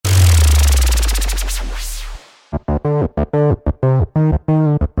Welcome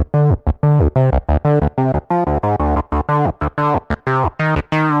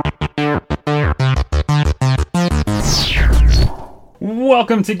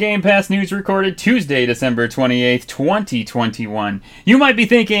to Game Pass News, recorded Tuesday, December 28th, 2021. You might be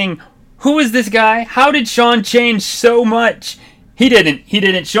thinking, who is this guy? How did Sean change so much? He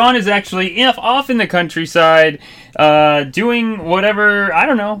didn't. Sean is actually off in the countryside, doing whatever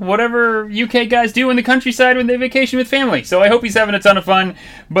UK guys do in the countryside when they vacation with family. So I hope he's having a ton of fun.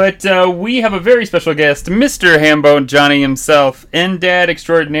 But we have a very special guest, Mr. Hambone Johnny himself, N-Dad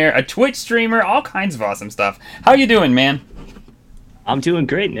extraordinaire, a Twitch streamer, all kinds of awesome stuff. How you doing, man? I'm doing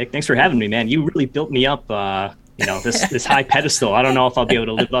great, Nick. Thanks for having me, man. You really built me up, this high pedestal. I don't know if I'll be able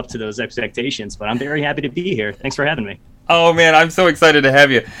to live up to those expectations, but I'm very happy to be here. Thanks for having me. Oh man, I'm so excited to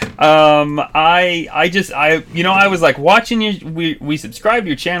have you. I was like watching you. We subscribed to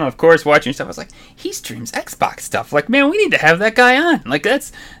your channel, of course, watching your stuff. I was like, he streams Xbox stuff. Like, man, we need to have that guy on. Like,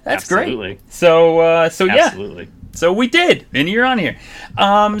 that's Absolutely. Great. So yeah. Absolutely. So we did, and you're on here. Here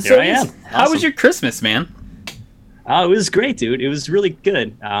I am. How was your Christmas, man? It was great, dude. It was really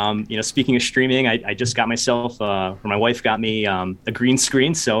good. Speaking of streaming, I just got myself, or my wife got me a green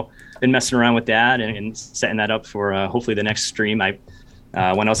screen, so been messing around with that and setting that up for hopefully the next stream. When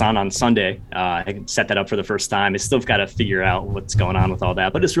I was on Sunday, I set that up for the first time. I still got to figure out what's going on with all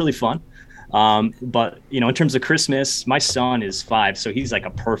that, but it's really fun. But in terms of Christmas, my son is 5, so he's like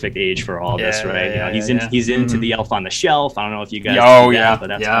a perfect age for all this, right? He's into the Elf on the Shelf. I don't know if you guys do that, but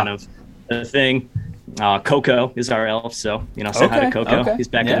that's kind of the thing. Coco is our elf, so say hi to Coco. Okay. He's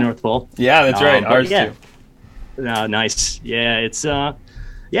back at the North Pole. Yeah, that's right. Ours too. Nice. Yeah, it's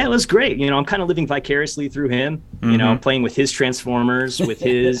it was great. I'm kind of living vicariously through him. Playing with his Transformers, with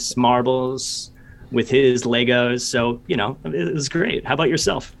his marbles, with his Legos. So it was great. How about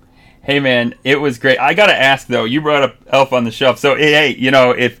yourself? Hey man, it was great. I gotta ask though, you brought up Elf on the Shelf. So hey,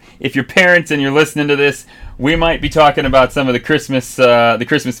 if you're parents and you're listening to this, we might be talking about some of the Christmas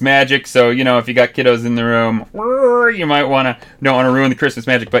magic. So if you got kiddos in the room, you might don't want to ruin the Christmas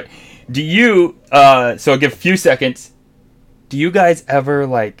magic. But do you? So I'll give a few seconds. Do you guys ever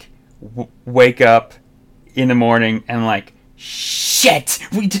wake up in the morning and shit,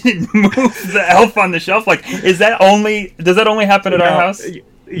 we didn't move the Elf on the Shelf? Does that only happen at our house?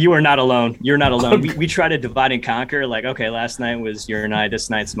 You are not alone. You're not alone. We try to divide and conquer. Okay, last night was your night. This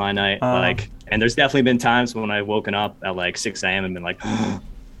night's my night. And there's definitely been times when I've woken up at 6 a.m. and been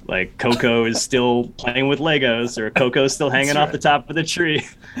Coco is still playing with Legos, or Coco's still hanging off the top of the tree.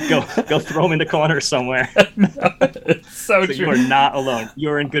 Go throw him in the corner somewhere. No, it's so true. You are not alone.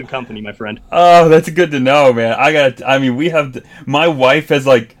 You're in good company, my friend. Oh, that's good to know, man. My wife has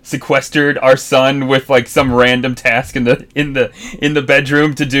sequestered our son with some random task in the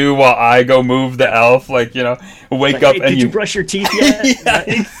bedroom to do while I go move the elf. Wake up hey, and did you brush your teeth yet? Yeah,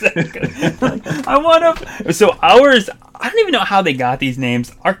 exactly. I want to. So ours. I don't even know how they got these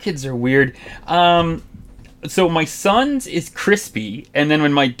names. Our kids are weird. So my son's is Crispy, and then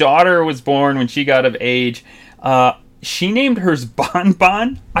when my daughter was born, when she got of age, she named hers Bon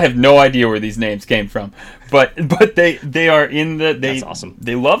Bon. I have no idea where these names came from, but they are in the. That's awesome.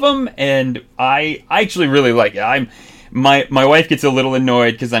 They love them, and I actually really like it. My wife gets a little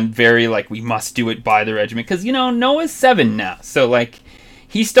annoyed because I'm very we must do it by the regiment, because Noah's 7 now, so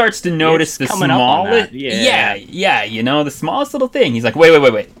he starts to notice the smallest, the smallest little thing. He's like,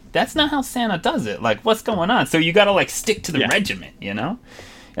 wait, that's not how Santa does it. What's going on? So you gotta stick to the regiment,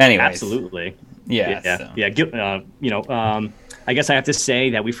 Anyways. Absolutely. Yeah. I guess I have to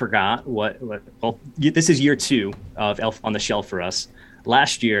say that we forgot this is year 2 of Elf on the Shelf for us.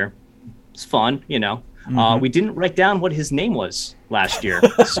 Last year, it's fun, we didn't write down what his name was last year.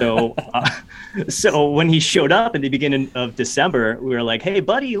 So when he showed up in the beginning of December, we were like, hey,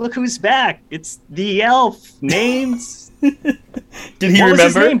 buddy, look who's back. It's the elf. Names. Did he what remember? Was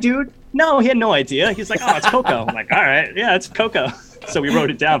his name, dude? No, he had no idea. He's like, oh, it's Coco. I'm like, all right. Yeah, it's Coco. So we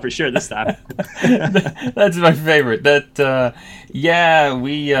wrote it down for sure this time. That's my favorite. I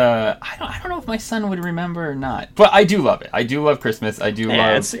don't know if my son would remember or not. But I do love it. I do love Christmas. I do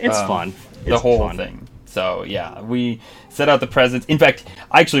love it's fun. The whole thing. So yeah, we set out the presents. In fact,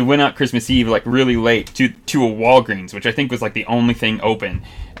 I actually went out Christmas Eve really late to a Walgreens, which I think was the only thing open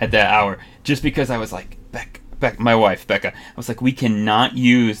at that hour, just because I was like, my wife Becca, I was like, we cannot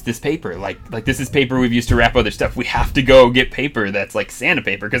use this paper. This is paper we've used to wrap other stuff. We have to go get paper that's Santa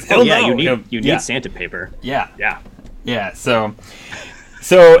paper, because you need Santa paper. Yeah. So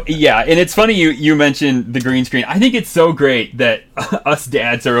So yeah, and it's funny you mentioned the green screen. I think it's so great that us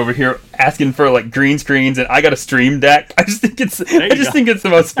dads are over here asking for like green screens, and I got a stream deck. I just think it's the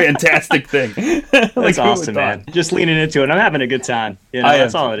most fantastic thing. Like, That's awesome, man. Just leaning into it. I'm having a good time. You know,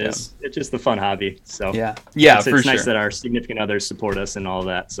 that's all it is. It's just a fun hobby. So yeah, it's for nice sure. that our significant others support us and all of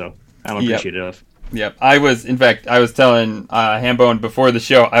that. So I'm appreciative of. Yep. I was telling Hambone before the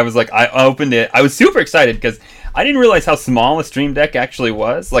show, I was like, I opened it. I was super excited because I didn't realize how small a stream deck actually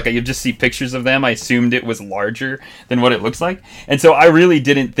was. Like, you just see pictures of them. I assumed it was larger than what it looks like. And so I really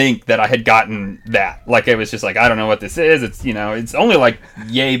didn't think that I had gotten that. Like, it was just like, I don't know what this is. It's, it's only like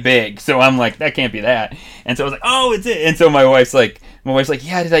yay big. So I'm like, that can't be that. And so I was like, oh, it's it. And so my wife's like,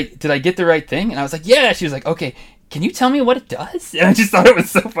 yeah, did I get the right thing? And I was like, yeah. She was like, okay, can you tell me what it does? And I just thought it was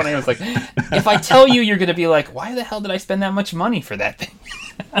so funny. I was like, if I tell you, you're going to be like, why the hell did I spend that much money for that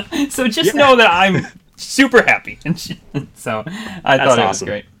thing? So just know that I'm super happy. And so I thought it was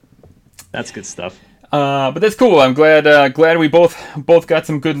great. That's good stuff. But that's cool. I'm glad we both got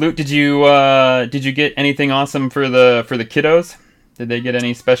some good loot. Did you get anything awesome for the kiddos? Did they get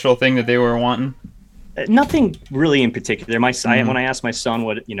any special thing that they were wanting? Nothing really in particular. When I asked my son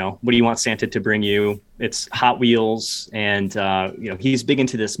what do you want Santa to bring you, it's Hot Wheels, and he's big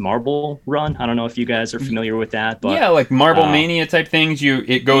into this marble run. I don't know if you guys are familiar with that, but yeah, like Marble Mania type things.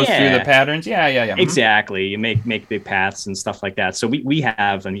 It goes through the patterns. Yeah. Exactly. You make big paths and stuff like that. So we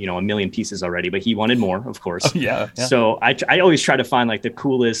have a million pieces already, but he wanted more, of course. Oh, yeah. So I always try to find like the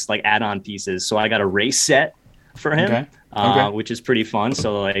coolest like add-on pieces. So I got a race set for him. Okay. Which is pretty fun.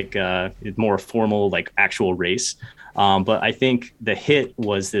 So like it's more formal, like actual race. But I think the hit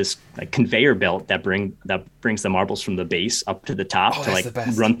was this like conveyor belt that brings the marbles from the base up to the top to like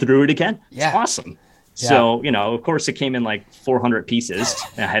run through it again. Yeah. It's awesome. Yeah. So, of course it came in like 400 pieces.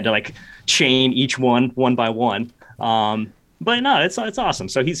 And I had to like chain each one by one. But no, it's awesome.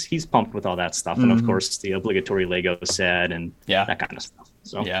 So he's pumped with all that stuff. And of course the obligatory Lego set and that kind of stuff.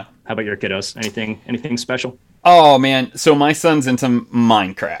 So how about your kiddos? Anything special? Oh man, so my son's into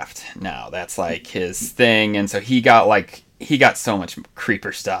Minecraft now. That's like his thing, and so he got so much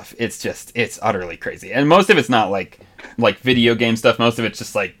creeper stuff. It's utterly crazy, and most of it's not like video game stuff. Most of it's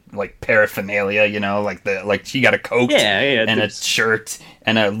just like paraphernalia, like she got a coat and a shirt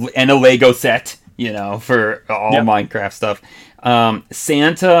and a Lego set, for all Minecraft stuff.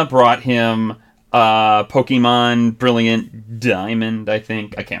 Santa brought him Pokemon Brilliant Diamond, I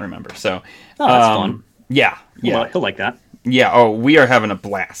think. I can't remember. So that's fun. Yeah. He'll like that. Yeah. Oh, we are having a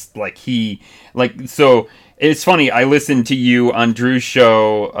blast. So it's funny. I listened to you on Drew's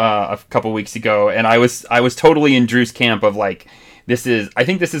show a couple weeks ago, and I was totally in Drew's camp of like, I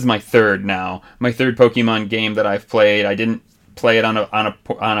think this is my third Pokemon game that I've played. I didn't play it on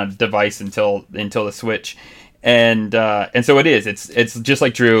a device until the Switch, and so it is. It's just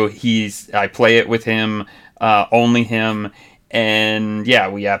like Drew. I play it with him, only him, and yeah,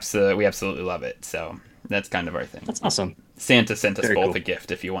 we absolutely love it. So. That's kind of our thing. That's awesome. Santa sent us both a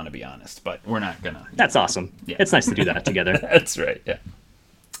gift, if you want to be honest, but we're not gonna. That's awesome. Yeah. It's nice to do that together. That's right. Yeah.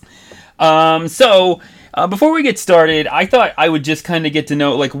 So before we get started, I thought I would just kind of get to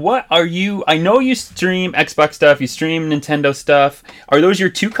know, like, what are you? I know you stream Xbox stuff, you stream Nintendo stuff. Are those your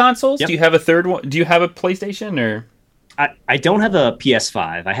two consoles? Yep. Do you have a third one? Do you have a PlayStation or? I don't have a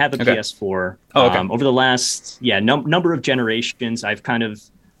PS5. I have a PS4. Oh, okay. Over the last number of generations,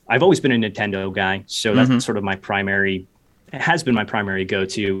 I've always been a Nintendo guy, so that's sort of has been my primary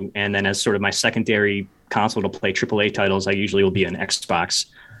go-to. And then as sort of my secondary console to play AAA titles, I usually will be an Xbox.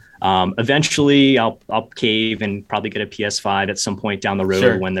 Eventually, I'll cave and probably get a PS5 at some point down the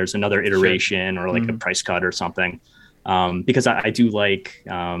road when there's another iteration or like a price cut or something. Because I do like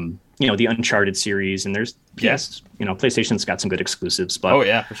the Uncharted series, and there's PlayStation's got some good exclusives. But oh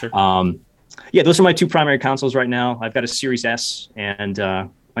yeah, for sure. Those are my two primary consoles right now. I've got a Series S and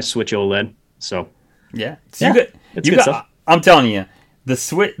my Switch OLED. So I'm telling you, the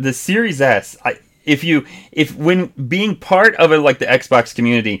Series S. When being part of the Xbox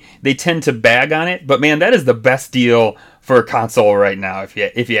community, they tend to bag on it, but man, that is the best deal for a console right now. If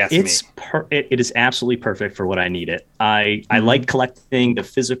you ask me, it is absolutely perfect for what I need it. I like collecting the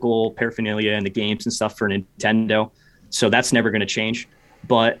physical paraphernalia and the games and stuff for Nintendo, so that's never going to change.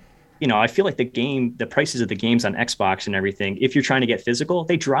 But I feel like the prices of the games on Xbox and everything, if you're trying to get physical,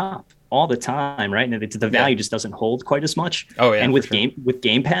 they drop all the time, right? And the value just doesn't hold quite as much. Oh yeah. And with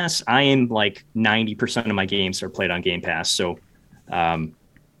Game Pass, I am like 90% of my games are played on Game Pass. So, a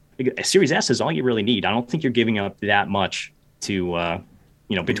Series S is all you really need. I don't think you're giving up that much to,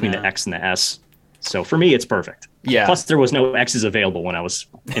 between the X and the S. So for me, it's perfect. Yeah. Plus, there was no X's available when I was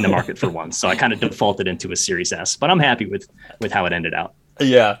in the market for one, so I kind of defaulted into a Series S. But I'm happy with how it ended out.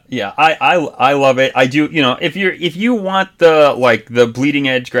 Yeah. I love it. I do. If you want the bleeding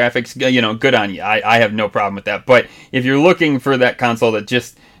edge graphics, good on you. I have no problem with that. But if you're looking for that console that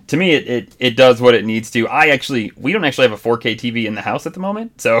just, to me, it does what it needs to. We don't actually have a 4K TV in the house at the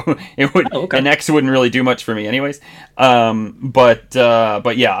moment, so an X wouldn't really do much for me, anyways. But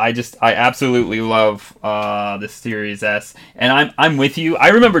yeah, I absolutely love the Series S, and I'm with you. I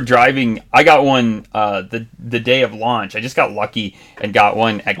remember driving. I got one the day of launch. I just got lucky and got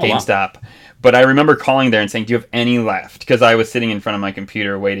one at GameStop. Wow. But I remember calling there and saying, "Do you have any left?" Because I was sitting in front of my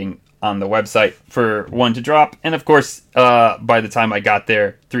computer waiting on the website for one to drop, and of course, by the time I got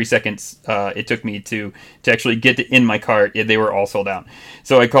there, 3 seconds it took me to actually get in my cart. They were all sold out.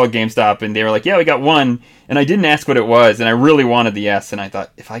 So I called GameStop, and they were like, "Yeah, we got one," and I didn't ask what it was, and I really wanted the S, and I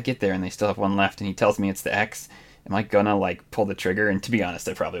thought, if I get there and they still have one left, and he tells me it's the X, am I gonna pull the trigger? And to be honest,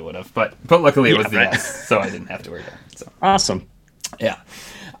 I probably would have, but luckily it was the S, so I didn't have to worry about it. So awesome. Yeah.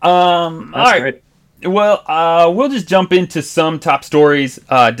 That's all right. Great. Well, we'll just jump into some top stories.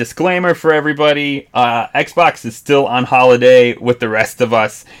 Disclaimer for everybody, Xbox is still on holiday with the rest of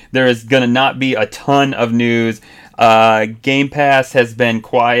us. There is going to not be a ton of news. Game Pass has been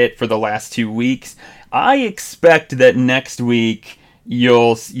quiet for the last 2 weeks. I expect that next week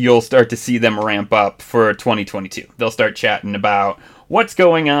you'll start to see them ramp up for 2022. They'll start chatting about what's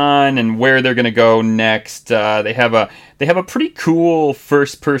going on and where they're going to go next. They have a pretty cool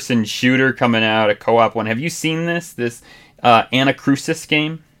first-person shooter coming out, a co-op one. Have you seen this Anacrusis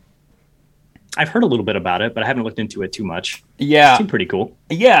game? I've heard a little bit about it, but I haven't looked into it too much. Yeah, it seemed pretty cool.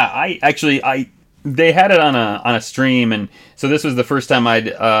 Yeah, they had it on a stream, and so this was the first time I'd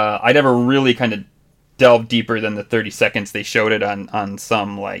ever really kind of delved deeper than the 30 seconds they showed it on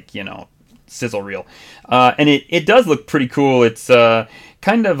some sizzle reel. And it does look pretty cool. It's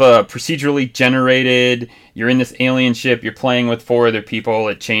kind of procedurally generated. You're in this alien ship. You're playing with 4 other people.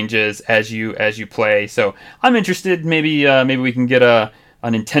 It changes as you play. So I'm interested. Maybe we can get a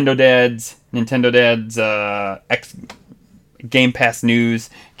Nintendo Dad's X Game Pass News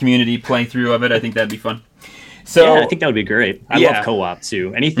community playthrough of it. I think that'd be fun. So yeah, I think that would be great. I love co-op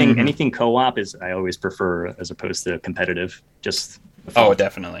too. Anything co-op is I always prefer as opposed to competitive. Just oh,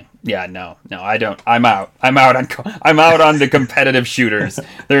 definitely. Yeah, no, I don't. I'm out on the competitive shooters.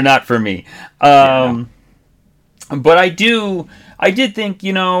 They're not for me. But I did think,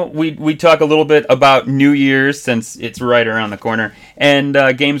 we talk a little bit about New Year's since it's right around the corner, and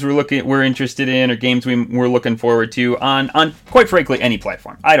games we're interested in, or games we're looking forward to on quite frankly any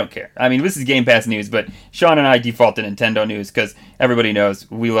platform. I don't care. I mean, this is Game Pass news, but Sean and I default to Nintendo news because everybody knows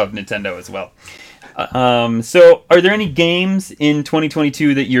we love Nintendo as well. So are there any games in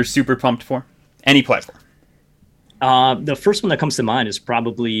 2022 that you're super pumped for? Any platform? The first one that comes to mind is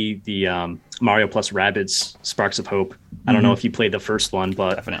probably the Mario plus Rabbids Sparks of Hope. I don't know if you played the first one,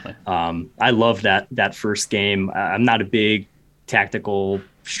 but definitely. I love that first game. I'm not a big tactical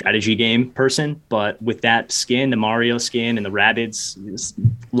strategy game person, but with that skin, the Mario skin and the Rabbids,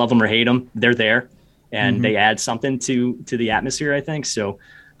 love them or hate them, they're there, and they add something to the atmosphere, I think. So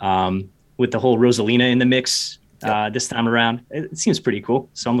with the whole Rosalina in the mix this time around, it seems pretty cool.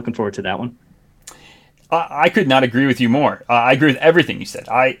 So I'm looking forward to that one. I could not agree with you more. I agree with everything you said.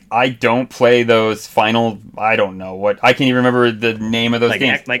 I don't play those final. I don't know what. I can't even remember the name of those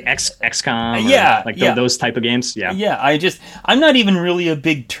games. Like XCOM. Yeah, those type of games. Yeah. Yeah. I'm not even really a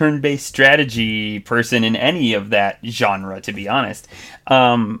big turn-based strategy person in any of that genre, to be honest.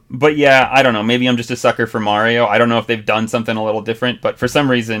 But yeah, I don't know. Maybe I'm just a sucker for Mario. I don't know if they've done something a little different, but for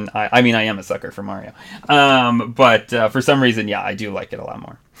some reason, I am a sucker for Mario. But for some reason, yeah, I do like it a lot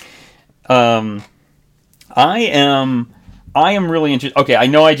more. I am really interested. Okay, I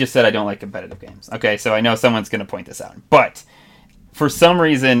know I just said I don't like competitive games. Okay, so I know someone's going to point this out. But for some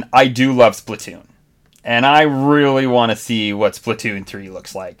reason, I do love Splatoon. And I really want to see what Splatoon 3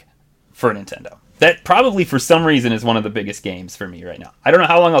 looks like for Nintendo. That probably, for some reason, is one of the biggest games for me right now. I don't know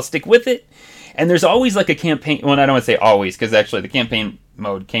how long I'll stick with it. And there's always a campaign... Well, I don't want to say always, because actually the campaign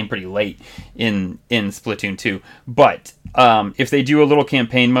mode came pretty late in Splatoon 2. But if they do a little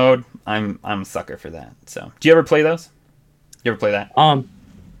campaign mode... I'm a sucker for that. So, do you ever play those? You ever play that?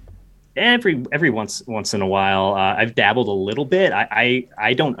 Every once in a while. I've dabbled a little bit.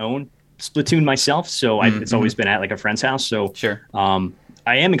 I don't own Splatoon myself, so it's always been at a friend's house. So sure. I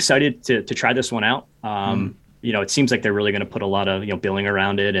am excited to try this one out. It seems like they're really going to put a lot of billing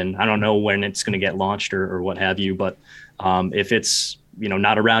around it, and I don't know when it's going to get launched or what have you. But if it's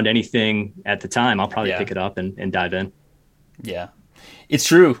not around anything at the time, I'll probably pick it up and dive in. Yeah. It's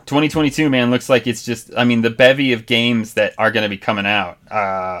true. 2022, man, looks like it's just. I mean, the bevy of games that are going to be coming out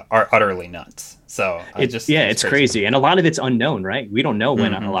are utterly nuts. So it's crazy, and a lot of it's unknown, right? We don't know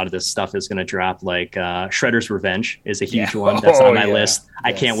when a lot of this stuff is going to drop. Like Shredder's Revenge is a huge one that's on my list. Yes.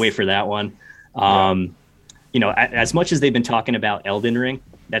 I can't wait for that one. As much as they've been talking about Elden Ring,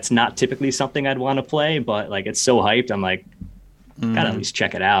 that's not typically something I'd want to play, but like it's so hyped, I'm like, gotta at least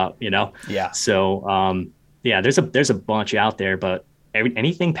check it out, Yeah. So there's a bunch out there, but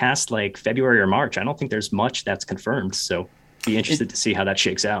anything past like February or March, I don't think there's much that's confirmed. So be interested to see how that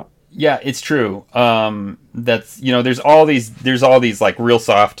shakes out. Yeah, it's true. That's there's all these like real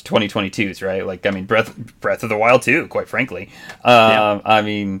soft 2022s, right? Like I mean, Breath of the Wild 2, quite frankly. I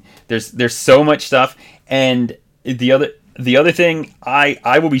mean, there's so much stuff, and the other thing,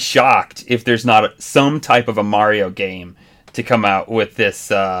 I will be shocked if there's not some type of a Mario game to come out with this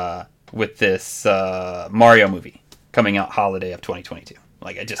Mario movie coming out holiday of 2022.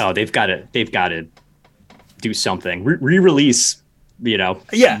 Like they've got to do something, re-release.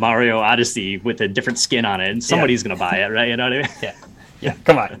 Mario Odyssey with a different skin on it, and somebody's gonna buy it, right? You know what I mean? Yeah.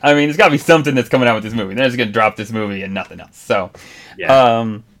 Come on. I mean, there's got to be something that's coming out with this movie. They're just gonna drop this movie and nothing else. So,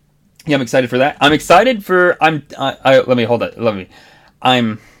 I'm excited for that. I'm excited for. I'm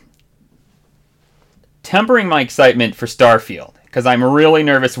tempering my excitement for Starfield because I'm really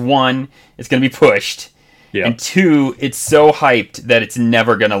nervous. One, it's gonna be pushed. Yeah. And two, it's so hyped that it's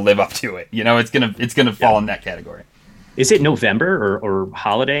never gonna live up to it. It's gonna fall in that category. Is it November or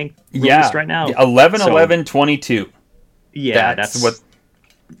holiday released right now? 11/11/22. Yeah, that's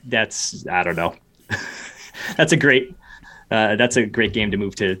I don't know. That's a great game to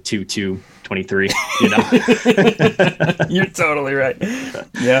move to 2/2/23. You're totally right.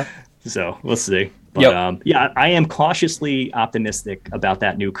 Yeah. So we'll see. But I am cautiously optimistic about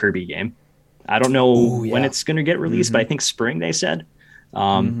that new Kirby game. I don't know when it's going to get released, but I think spring they said.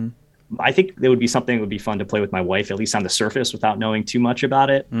 I think it would be something that would be fun to play with my wife, at least on the surface, without knowing too much about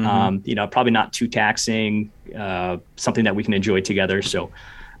it. Probably not too taxing, something that we can enjoy together. So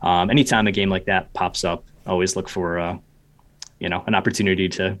anytime a game like that pops up, I always look for, an opportunity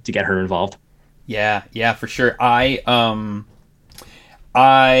to get her involved. Yeah, for sure. Have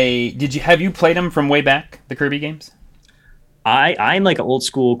you played them from way back, the Kirby games? I'm like an old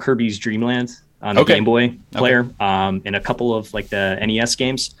school Kirby's Dream Land on the Game Boy player, and a couple of like the NES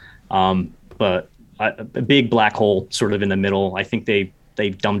games. But a big black hole sort of in the middle. I think they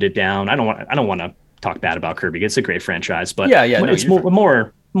dumbed it down. I don't want to talk bad about Kirby. It's a great franchise, but it's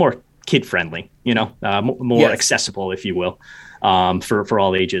more kid friendly, more accessible, if you will, for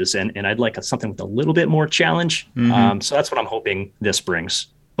all ages. And I'd like something with a little bit more challenge. So that's what I'm hoping this brings,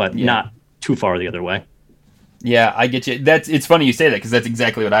 but not too far the other way. Yeah, I get you. It's funny you say that because that's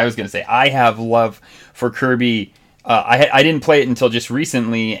exactly what I was going to say. I have love for Kirby. I didn't play it until just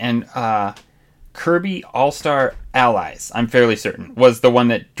recently, and Kirby All-Star Allies, I'm fairly certain, was the one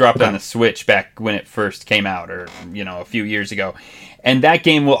that dropped on the Switch back when it first came out, or a few years ago. And that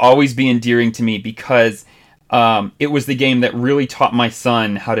game will always be endearing to me because it was the game that really taught my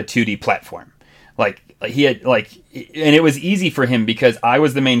son how to 2D platform. And it was easy for him because I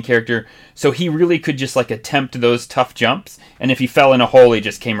was the main character, so he really could just attempt those tough jumps, and if he fell in a hole, he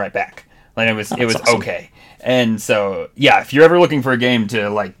just came right back. It was awesome. Okay. And so, if you're ever looking for a game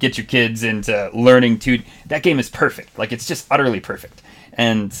to get your kids into learning that game is perfect. It's just utterly perfect.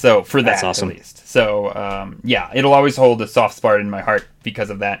 And so for that, awesome. At least. So, it'll always hold a soft spot in my heart because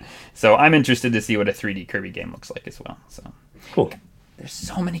of that. So I'm interested to see what a 3D Kirby game looks like as well. So cool. There's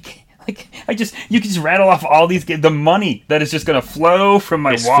so many games. You can just rattle off all these games. The money that is just going to flow from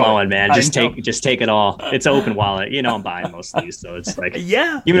my wallet. Flowing, man. Just take it all. It's an open wallet. I'm buying most of these, so it's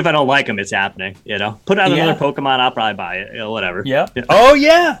even if I don't like them, it's happening. Put out another Pokemon, I'll probably buy it. Whatever. Yeah. Oh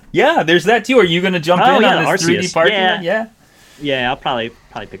yeah. There's that too. Are you going to jump in on this 3D parking? Yeah. I'll probably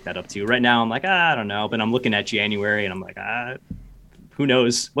pick that up too. Right now, I'm like, I don't know, but I'm looking at January, and I'm like, who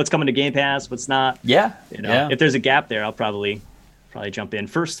knows what's coming to Game Pass, what's not. Yeah. If there's a gap there, I'll probably jump in.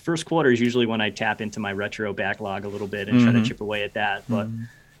 First quarter is usually when I tap into my retro backlog a little bit and try to chip away at that. But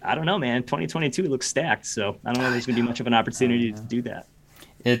I don't know, man. 2022 looks stacked, so I don't know if there's going to be much of an opportunity to do that.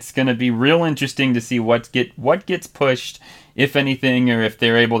 It's going to be real interesting to see what gets pushed, if anything, or if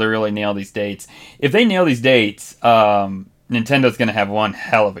they're able to really nail these dates. If they nail these dates, Nintendo's going to have one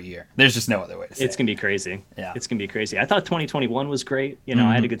hell of a year. There's just no other way to say it. It's going to be crazy. Yeah. It's going to be crazy. I thought 2021 was great.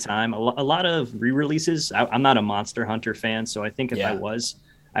 I had a good time. A lot of re-releases. I'm not a Monster Hunter fan, so I think if I was,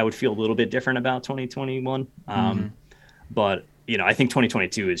 I would feel a little bit different about 2021. But, I think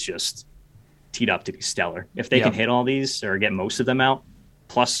 2022 is just teed up to be stellar. If they can hit all these or get most of them out,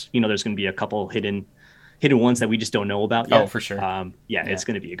 plus, there's going to be a couple hidden hidden ones that we just don't know about yet. Oh, for sure. Yeah, it's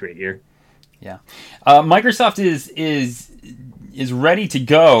going to be a great year. Yeah. Microsoft is ready to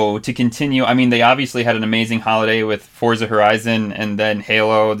go to continue. I mean, they obviously had an amazing holiday with Forza Horizon and then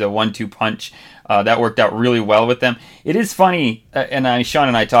Halo, the 1-2 punch. That worked out really well with them. It is funny, and Sean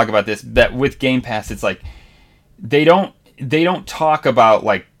and I talk about this, that with Game Pass, it's like they don't talk about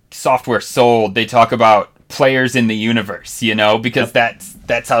like software sold. They talk about players in the universe, you know, because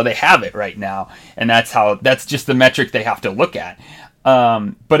that's how they have it right now, and that's just the metric they have to look at.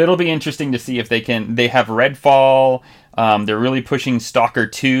 But it'll be interesting to see if they have Redfall. They're really pushing Stalker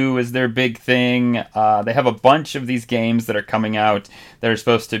 2 as their big thing. They have a bunch of these games that are coming out that are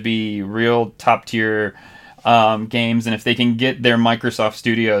supposed to be real top tier games, and if they can get their Microsoft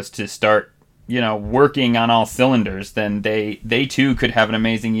studios to start, you know, working on all cylinders, then they too could have an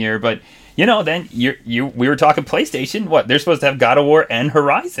amazing year. But you know, then we were talking PlayStation. What, they're supposed to have God of War and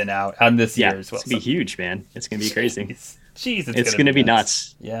Horizon out on this year as well. It's gonna be huge, man. It's gonna be crazy. Jeez, it's gonna be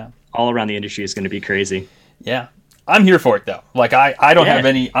nuts. Yeah, all around the industry is gonna be crazy. Yeah, I'm here for it though. Like I don't have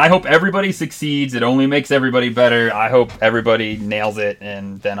any. I hope everybody succeeds. It only makes everybody better. I hope everybody nails it,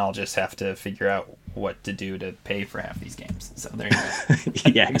 and then I'll just have to figure out what to do to pay for half these games. So there you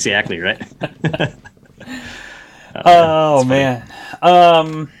go. Yeah, exactly right. Oh man.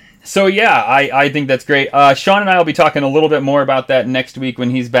 So yeah, I think that's great. Sean and I will be talking a little bit more about that next week when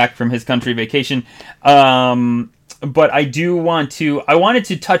he's back from his country vacation. But I wanted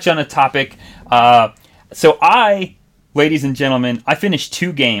to touch on a topic. So ladies and gentlemen, I finished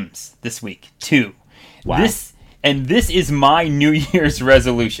 2 games this week. 2. Wow. This is my New Year's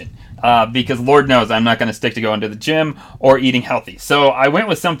resolution. Because Lord knows I'm not going to stick to going to the gym or eating healthy. So I went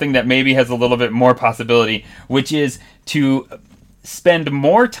with something that maybe has a little bit more possibility, which is to spend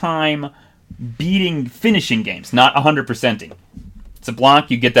more time finishing games, not 100%ing. It's a blanc.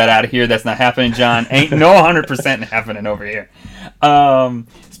 You get that out of here. That's not happening, John. Ain't no 100% happening over here.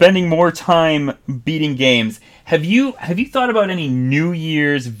 Spending more time beating games. Have you thought about any New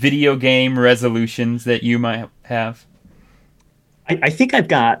Year's video game resolutions that you might have? I think I've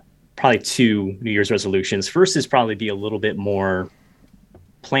got probably 2 New Year's resolutions. First is probably be a little bit more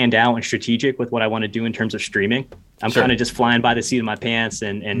planned out and strategic with what I want to do in terms of streaming. I'm kind of just flying by the seat of my pants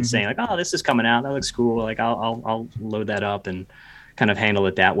and saying like, oh, this is coming out. That looks cool. Like I'll load that up and kind of handle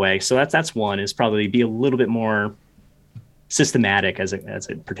it that way. So that's one, is probably be a little bit more systematic as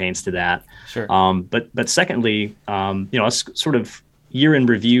it pertains to that. Sure. But secondly, a sort of year in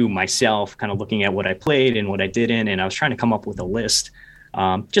review myself, kind of looking at what I played and what I didn't, and I was trying to come up with a list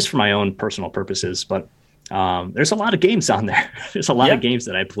just for my own personal purposes. But there's a lot of games on there. There's a lot of games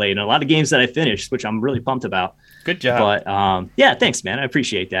that I played and a lot of games that I finished, which I'm really pumped about. Good job. But yeah, thanks, man. I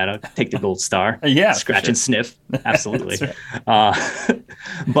appreciate that. I'll take the gold star. Yeah, scratch and sniff. Absolutely. Right.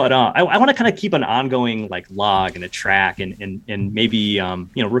 But I want to kind of keep an ongoing like log and a track and maybe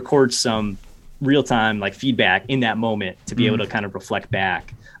record some real time like feedback in that moment to be able to kind of reflect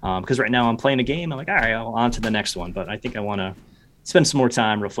back. Because right now I'm playing a game. I'm like, all right, on to the next one. But I think I want to spend some more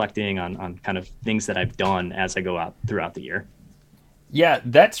time reflecting on kind of things that I've done as I go out throughout the year. Yeah,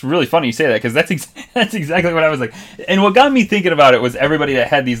 that's really funny you say that, because that's exactly what I was like. And what got me thinking about it was everybody that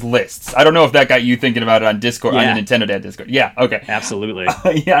had these lists. I don't know if that got you thinking about it on Discord, on the Nintendo Dad Discord. Yeah, okay. Absolutely.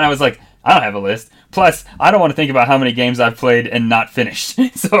 Yeah, and I was like, I don't have a list. Plus, I don't want to think about how many games I've played and not finished.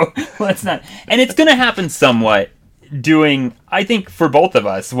 So let's not. And it's going to happen somewhat I think for both of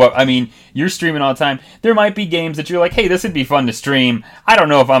us, you're streaming all the time. There might be games that you're like, hey, this would be fun to stream. I don't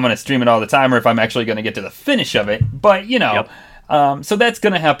know if I'm going to stream it all the time or if I'm actually going to get to the finish of it. But, Yep. So that's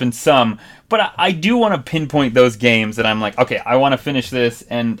going to happen some. But I do want to pinpoint those games that I'm like, okay, I want to finish this,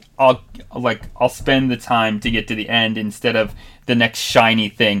 and I'll spend the time to get to the end instead of the next shiny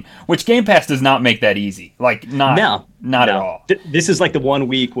thing, which Game Pass does not make that easy. Not at all. This is like the 1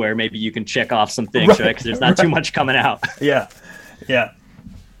 week where maybe you can check off some things, right? Because there's not too much coming out. Yeah.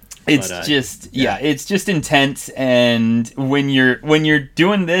 It's it's just intense, and when you're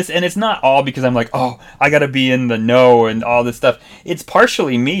doing this, and it's not all because I'm like, oh, I gotta be in the know and all this stuff. It's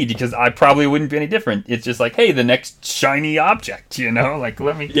partially me, because I probably wouldn't be any different. It's just like, hey, the next shiny object, like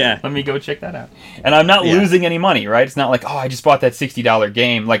let me go check that out. And I'm not losing any money, right? It's not like, oh, I just bought that $60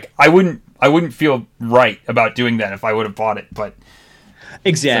 game. Like I wouldn't feel right about doing that if I would have bought it, but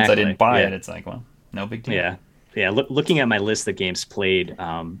exactly, since I didn't buy it, it's like, well, no big deal. Looking at my list of games played,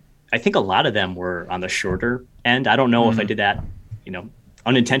 I think a lot of them were on the shorter end. I don't know if I did that,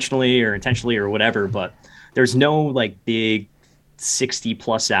 unintentionally or intentionally or whatever, but there's no like big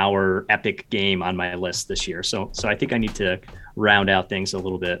 60+ hour epic game on my list this year. So I think I need to round out things a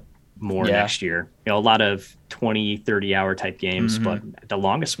little bit. more next year. A lot of 20, 30-hour type games, but the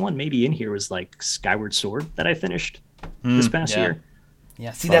longest one maybe in here was like Skyward Sword that I finished this past year.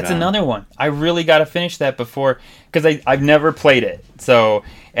 Yeah, see, that's another one. I really got to finish that before, because I've never played it. So,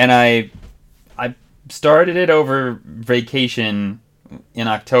 and I started it over vacation in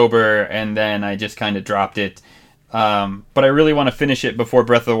October, and then I just kind of dropped it. But I really want to finish it before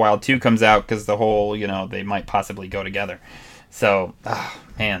Breath of the Wild 2 comes out, because the whole, they might possibly go together. So,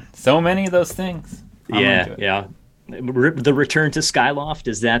 man, so many of those things. Yeah. The Return to Skyloft,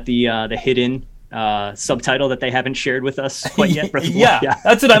 is that the hidden subtitle that they haven't shared with us quite yet? Yeah,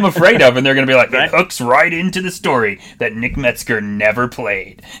 that's what I'm afraid of. And they're going to be like, right? It hooks right into the story that Nick Metzger never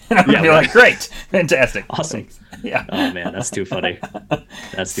played. And I'm going to be like, great, fantastic. Awesome. Thanks. Yeah. Oh, man, that's too funny.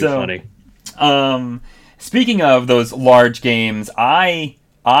 That's too funny. Speaking of those large games, I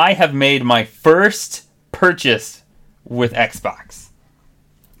have made my first purchase with Xbox.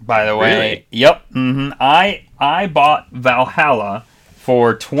 By the way, really? Yep. I bought Valhalla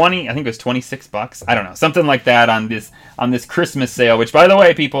for I think it was $26. I don't know, something like that on this Christmas sale. Which, by the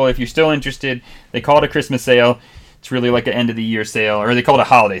way, people, if you're still interested, they call it a Christmas sale. It's really like an end of the year sale, or they call it a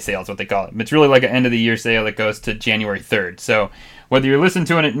holiday sale. Is what they call it. It's really like an end of the year sale that goes to January 3rd. So whether you're listening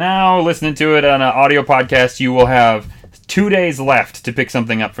to it now, listening to it on an audio podcast, you will have 2 days left to pick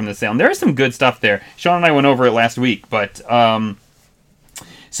something up from the sale. And there is some good stuff there. Sean and I went over it last week, but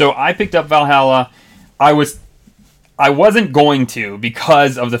so I picked up Valhalla. I wasn't going to,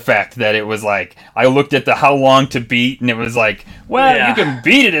 because of the fact that it was like, I looked at the how long to beat, and it was like, well, you can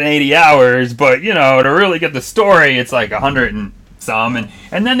beat it in 80 hours, but, to really get the story, it's like 100 and some.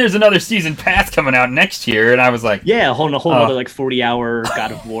 And then there's another season pass coming out next year, and I was like... Yeah, a whole other like 40-hour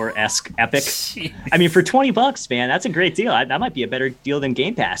God of War-esque epic. Geez. I mean, for $20, man, that's a great deal. That might be a better deal than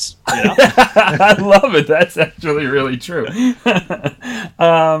Game Pass. I love it. That's actually really true.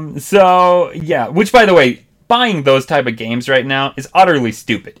 So, yeah, which, by the way... Buying those type of games right now is utterly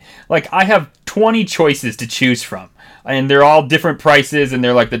stupid. Like, I have 20 choices to choose from, and they're all different prices, and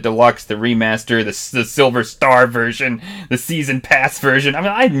they're like the deluxe, the remaster, the Silver Star version, the season pass version. I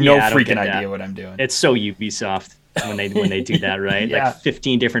mean, I have no freaking idea what I'm doing. It's so Ubisoft when they do that, right? Yeah. Like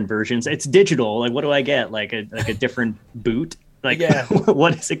 15 different versions. It's digital. Like, what do I get? Like a different boot? Like,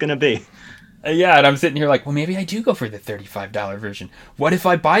 what is it gonna be? Yeah, and I'm sitting here like, well, maybe I do go for the $35 version. What if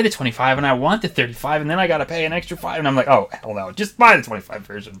I buy the 25 and I want the 35, and then I got to pay an extra $5? And I'm like, oh, hell no, just buy the $25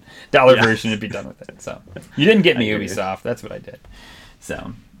 version and be done with it. So you didn't get me, Ubisoft. That's what I did.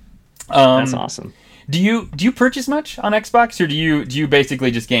 So that's awesome. Do you purchase much on Xbox, or do you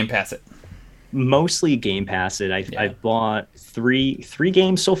basically just Game Pass it? Mostly Game Pass it. I've bought three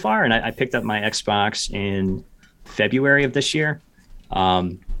games so far, and I picked up my Xbox in February of this year.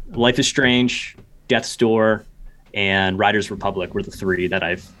 Life is Strange, Death's Door, and Riders Republic were the three that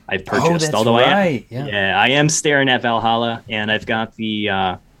I've purchased. Oh, that's Although right. I am staring at Valhalla, and I've got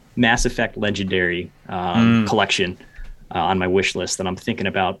the Mass Effect Legendary collection on my wish list, and I'm thinking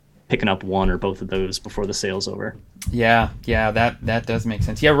about picking up one or both of those before the sale's over. Yeah, that does make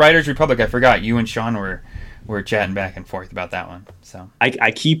sense. Yeah, Riders Republic, I forgot. You and Sean were chatting back and forth about that one. So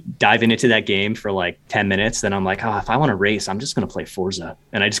I keep diving into that game for like 10 minutes. Then I'm like, if I want to race, I'm just going to play Forza.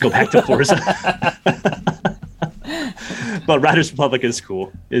 And I just go back to Forza. But Riders Republic is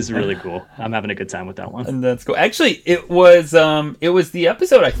cool. Is really cool. I'm having a good time with that one. And that's cool. Actually, it was the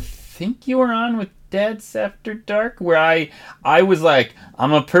episode I think you were on with Dad's After Dark, where I was like, I'm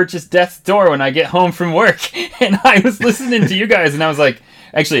going to purchase Death's Door when I get home from work. And I was listening to you guys, and I was like,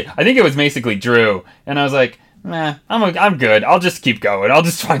 actually, I think it was basically Drew, and I was like, nah, I'm good. I'll just keep going. I'll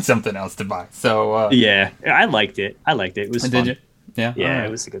just find something else to buy. So yeah, I liked it. It was fun. Did you? Yeah. Yeah,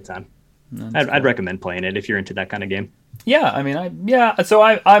 It was a good time. I'd recommend playing it if you're into that kind of game. Yeah, I mean, so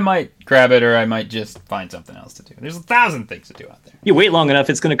I might grab it, or I might just find something else to do. There's 1,000 things to do out there. You wait long enough,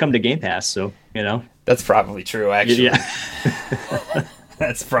 it's going to come to Game Pass, so, That's probably true, actually. Yeah.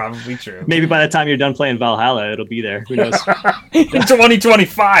 That's probably true. Maybe by the time you're done playing Valhalla, it'll be there. Who knows? In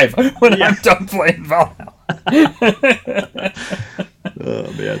 2025, when I'm done playing Valhalla.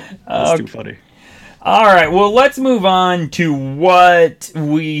 Oh, man. That's too funny. All right, well, let's move on to what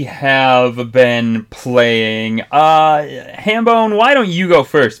we have been playing. Hambone, why don't you go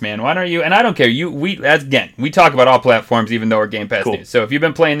first, man? Why don't you? And I don't care. We talk about all platforms, even though we're Game Pass news. So if you've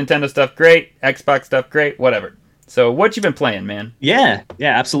been playing Nintendo stuff, great. Xbox stuff, great. Whatever. So what you been playing, man? Yeah,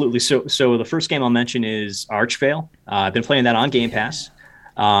 absolutely. So the first game I'll mention is Archvale. I've been playing that on Game Pass.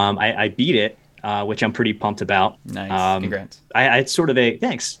 I beat it, which I'm pretty pumped about. Nice, congrats. I had sort of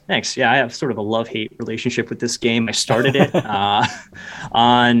thanks. Yeah, I have sort of a love-hate relationship with this game. I started it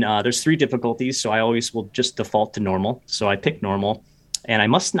on there's 3 difficulties, so I always will just default to normal. So I picked normal. and I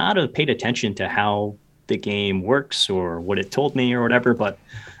must not have paid attention to how the game works or what it told me or whatever. But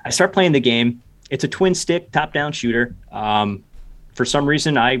I start playing the game. It's a twin stick top down shooter. For some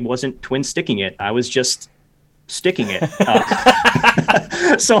reason, I wasn't twin sticking it. I was just sticking it.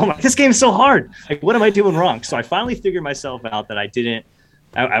 So I'm like, this game's so hard. Like, what am I doing wrong? So I finally figured myself out that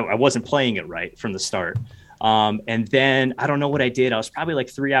I wasn't playing it right from the start. And then I don't know what I did. I was probably like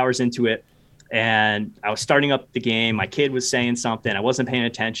 3 hours into it, and I was starting up the game. My kid was saying something. I wasn't paying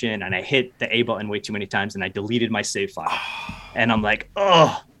attention, and I hit the A button way too many times, and I deleted my save file. And I'm like,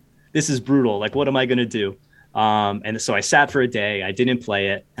 oh, this is brutal. Like, what am I going to do? And so I sat for a day. I didn't play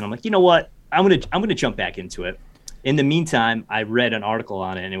it, and I'm like, you know what? I'm gonna jump back into it. In the meantime, I read an article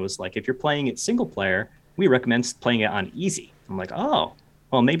on it, and it was like, if you're playing it single player, we recommend playing it on easy. I'm like, oh,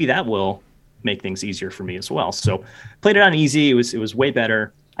 well, maybe that will make things easier for me as well. So played it on easy. It was way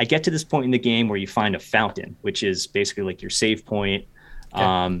better. I get to this point in the game where you find a fountain, which is basically like your save point.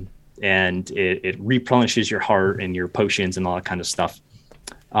 Okay. And it replenishes your heart and your potions and all that kind of stuff.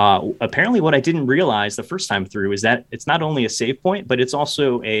 Apparently what I didn't realize the first time through is that it's not only a save point, but it's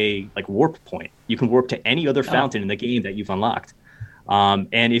also a like warp point. You can warp to any other fountain in the game that you've unlocked. And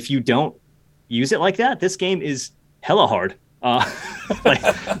if you don't use it like that, this game is hella hard.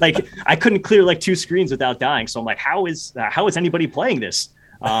 Like I couldn't clear like 2 screens without dying. So I'm like, how is anybody playing this?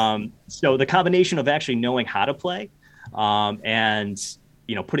 So the combination of actually knowing how to play, and,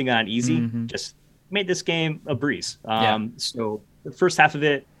 putting it on easy just made this game a breeze. So the first half of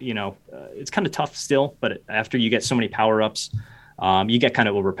it, it's kind of tough still, but after you get so many power-ups, you get kind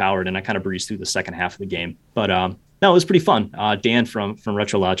of overpowered, and I kind of breezed through the second half of the game. But no, it was pretty fun. Dan from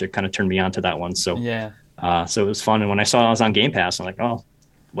RetroLogic kind of turned me on to that one. So yeah. So it was fun. And when I saw it was on Game Pass, I'm like, oh,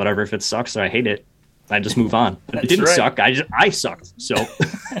 whatever. If it sucks or I hate it, I just move on. It didn't suck. I sucked. So,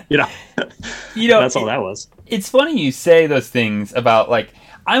 that's all that was. It's funny you say those things about like,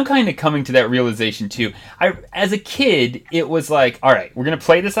 I'm kind of coming to that realization too. As a kid, it was like, all right, we're going to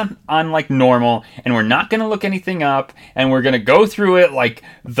play this on like normal, and we're not going to look anything up, and we're going to go through it like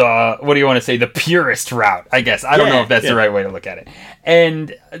the purest route, I guess. I don't know if that's the right way to look at it.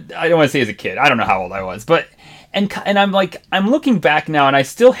 And I don't want to say as a kid. I don't know how old I was, but, and I'm like, I'm looking back now, and I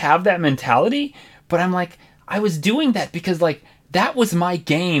still have that mentality, but I'm like, I was doing that because like, that was my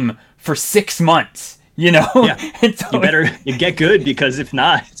game for 6 months. And so you get good, because if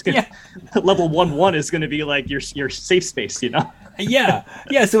not, it's gonna level 1-1 is going to be like your safe space, yeah.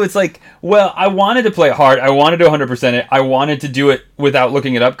 So it's like, well, I wanted to play it hard. I wanted to 100% it. I wanted to do it without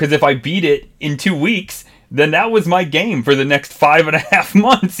looking it up, because if I beat it in 2 weeks, then that was my game for the next 5.5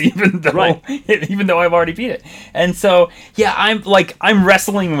 months, even though I've already beat it. And so, yeah, I'm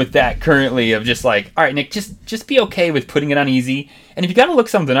wrestling with that currently of just like, all right, Nick, just be okay with putting it on easy. And if you got to look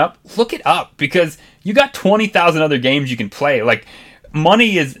something up, look it up, because you got 20,000 other games you can play. Like,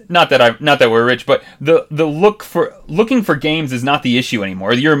 money is not that we're rich, but the looking for games is not the issue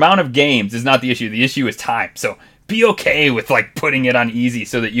anymore. Your amount of games is not the issue. The issue is time. So be okay with like putting it on easy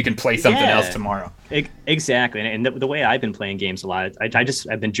so that you can play something else tomorrow. Exactly. And the way I've been playing games a lot,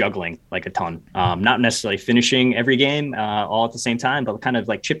 I've been juggling like a ton. Not necessarily finishing every game all at the same time, but kind of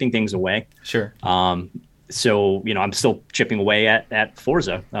like chipping things away. Sure. So, I'm still chipping away at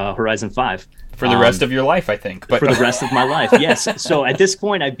Forza Horizon 5. For the rest of your life, I think. But for the rest of my life, yes. So at this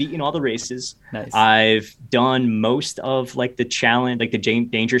point, I've beaten all the races. Nice. I've done most of like the challenge, like the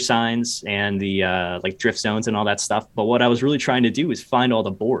danger signs and the like drift zones and all that stuff. But what I was really trying to do is find all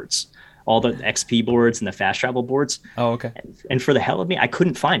the boards, all the XP boards and the fast travel boards. Oh, okay. And for the hell of me, I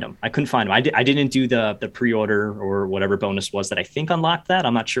couldn't find them. I didn't do the pre-order or whatever bonus was that I think unlocked that.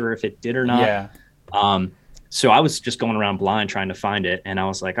 I'm not sure if it did or not. Yeah. So I was just going around blind trying to find it. And I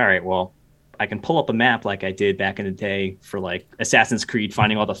was like, all right, well, I can pull up a map like I did back in the day for like Assassin's Creed,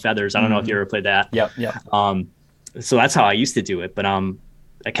 finding all the feathers. I don't know if you ever played that. Yep. So that's how I used to do it. But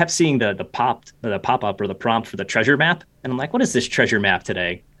I kept seeing the pop-up or the prompt for the treasure map. And I'm like, what is this treasure map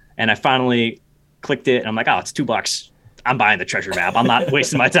today? And I finally clicked it, and I'm like, oh, it's $2. I'm buying the treasure map. I'm not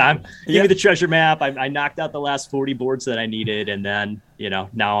wasting my time. Give me the treasure map. I knocked out the last 40 boards that I needed. And then,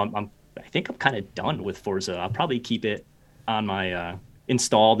 now I think I'm kind of done with Forza. I'll probably keep it on my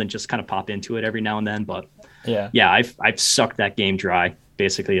installed and just kind of pop into it every now and then. But yeah, I've sucked that game dry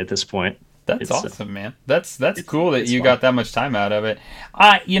basically at this point. That's awesome, man. That's cool that you got that much time out of it.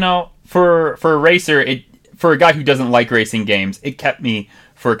 For a racer, for a guy who doesn't like racing games, it kept me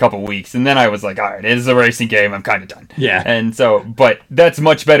for a couple weeks, and then I was like, all right, it is a racing game. I'm kind of done. Yeah. And so, but that's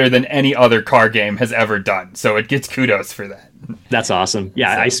much better than any other car game has ever done. So it gets kudos for that. That's awesome.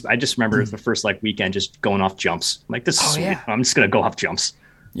 Yeah, I just remember the first like weekend just going off jumps. I'm like, this is sweet. Yeah. I'm just gonna go off jumps.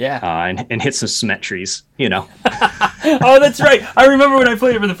 Yeah. And hit some cement trees, you know. Oh, that's right. I remember when I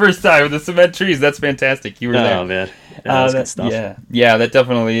played it for the first time with the cement trees. That's fantastic. You were there. Oh man, yeah, that's good stuff. Yeah, that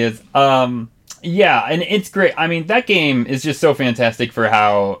definitely is. Yeah, and it's great. I mean, that game is just so fantastic for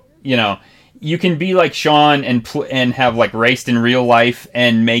how, you can be like Sean and have like raced in real life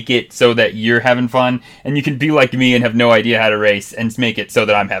and make it so that you're having fun, and you can be like me and have no idea how to race and make it so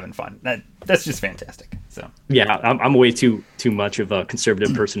that I'm having fun. That's just fantastic. So yeah, I'm way too much of a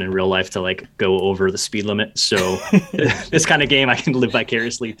conservative person in real life to like go over the speed limit. So this kind of game I can live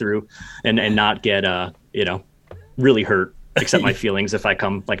vicariously through and not get really hurt. Except my feelings if I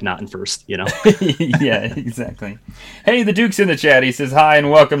come like not in first, Yeah, exactly. Hey, the Duke's in the chat. He says hi and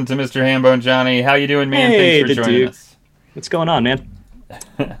welcome to Mr. Hambone Johnny. How you doing, man? Hey, Thanks for joining us. What's going on, man?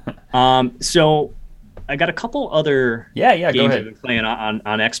 So I got a couple other games I've been playing on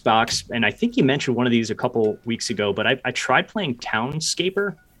Xbox, and I think you mentioned one of these a couple weeks ago. But I tried playing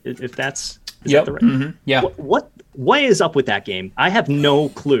Townscaper. If that's that the right? Mm-hmm. Yeah. What is up with that game? I have no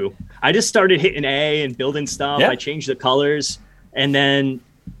clue. I just started hitting A and building stuff. I changed the colors, and then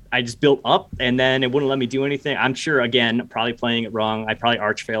I just built up, and then it wouldn't let me do anything. I'm sure, again, probably playing it wrong. I probably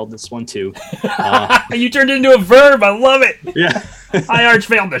arch failed this one too. You turned it into a verb. I love it. Yeah. I arch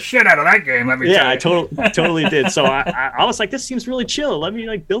failed the shit out of that game. Let me tell you. I totally did. So I was like, this seems really chill. Let me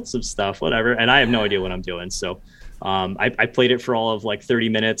like build some stuff, whatever. And I have no idea what I'm doing. So I played it for all of like 30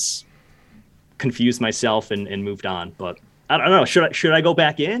 minutes, confused myself, and moved on. But I don't know. Should I go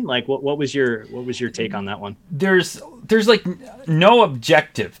back in? Like, what was your take on that one? There's like no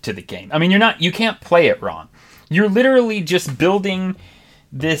objective to the game. I mean, you can't play it wrong. You're literally just building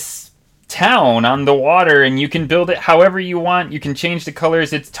this town on the water, and you can build it however you want. You can change the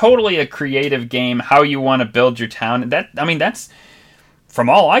colors. It's totally a creative game. How you want to build your town. That's from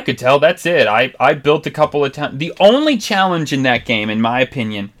all I could tell. That's it. I built a couple of towns. The only challenge in that game, in my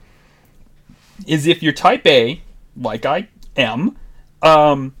opinion, is if you're type A, like I am,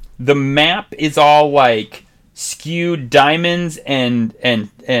 the map is all like skewed diamonds and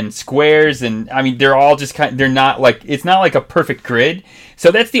squares, and I mean they're all just they're not like, it's not like a perfect grid.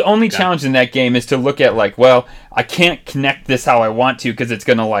 So that's the only challenge in that game, is to look at like, well, I can't connect this how I want to because it's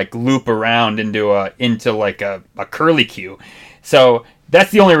gonna like loop around into like a curly Q. So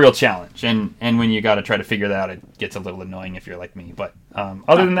that's the only real challenge, and when you got to try to figure that out, it gets a little annoying if you're like me. But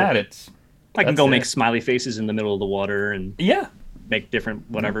other than that, I can go make smiley faces in the middle of the water and make different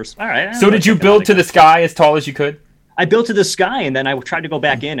whatevers. All right. So did you build to the sky as tall as you could? I built to the sky, and then I tried to go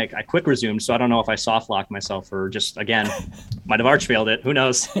back in. I quick resumed, so I don't know if I soft locked myself or just, again, might have arch failed it. Who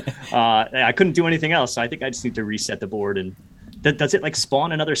knows? I couldn't do anything else, so I think I just need to reset the board. And does it like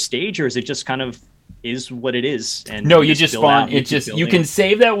spawn another stage, or is it just kind of is what it is? And no, you just spawn. You can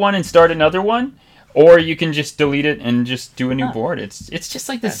save that one and start another one. Or you can just delete it and just do a new board. It's just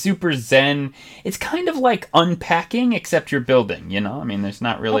like the super zen. It's kind of like unpacking, except you're building, I mean, there's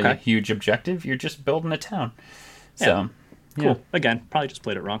not really a huge objective. You're just building a town. So, cool. Again, probably just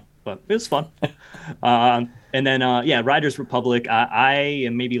played it wrong, but it was fun. And then, Riders Republic. I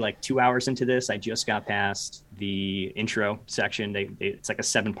am maybe like 2 hours into this. I just got past the intro section. It's like a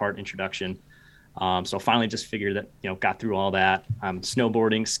 7-part introduction. So finally just figured that, got through all that. I'm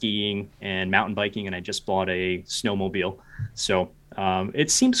snowboarding, skiing, and mountain biking, and I just bought a snowmobile. So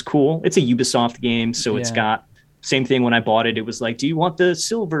it seems cool. It's a Ubisoft game, so it's got same thing when I bought it. It was like, do you want the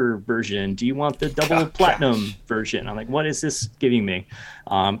silver version? Do you want the double platinum version? I'm like, what is this giving me?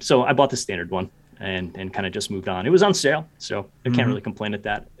 So I bought the standard one and kind of just moved on. It was on sale, so I can't really complain at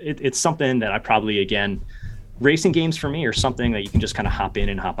that. It's something that I probably, again, racing games for me are something that you can just kind of hop in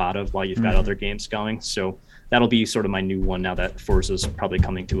and hop out of while you've got other games going. So that'll be sort of my new one now that Forza's probably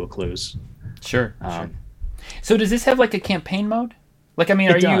coming to a close. Sure. So does this have like a campaign mode? Like, I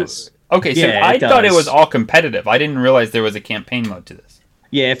mean, does. Okay, so I thought it was all competitive. I didn't realize there was a campaign mode to this.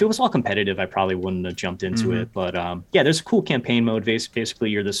 Yeah, if it was all competitive, I probably wouldn't have jumped into it. But there's a cool campaign mode. Basically,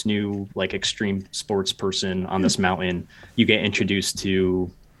 you're this new like extreme sports person on this mountain. You get introduced to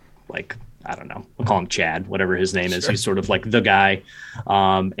like, I don't know, we'll call him Chad, whatever his name is. He's sort of like the guy.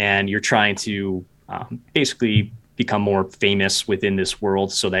 And you're trying to basically become more famous within this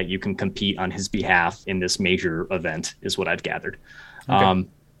world so that you can compete on his behalf in this major event, is what I've gathered. Okay.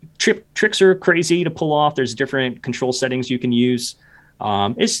 Tricks are crazy to pull off. There's different control settings you can use.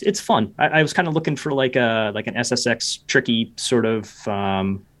 It's fun. I was kind of looking for like an SSX tricky sort of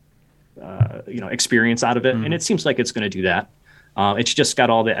experience out of it, and it seems like it's going to do that. It's just got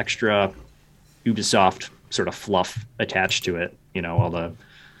all the extra Ubisoft sort of fluff attached to it. All the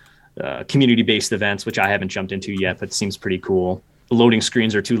community-based events, which I haven't jumped into yet, but it seems pretty cool. The loading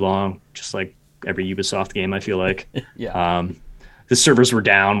screens are too long, just like every Ubisoft game, I feel like. the servers were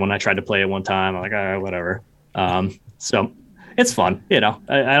down when I tried to play it one time. I'm like, all right, whatever. So it's fun. I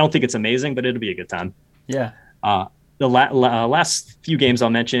don't think it's amazing, but it'll be a good time. Yeah. The last few games I'll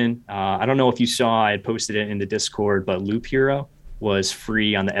mention, I don't know if you saw, I had posted it in the Discord, but Loop Hero was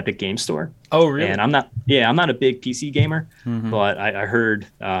free on the Epic Game Store. Oh, really? And I'm not a big PC gamer, but I heard,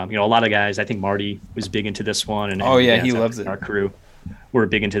 a lot of guys, I think Marty was big into this one. And he loves it. Our crew were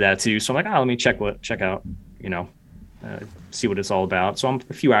big into that too. So I'm like, let me check out, see what it's all about. So I'm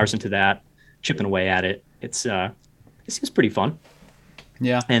a few hours into that, chipping away at it. It seems pretty fun.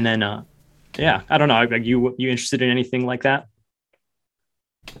 Yeah. And then, I don't know. Are you interested in anything like that?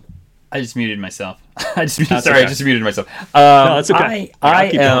 I just muted myself. I just muted myself. No, that's okay. I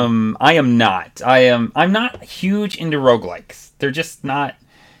am not. I'm not huge into roguelikes. They're just not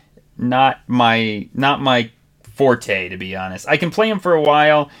my forte, to be honest. I can play them for a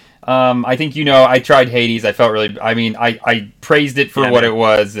while. I think I tried Hades. I felt really. I mean, I praised it for what it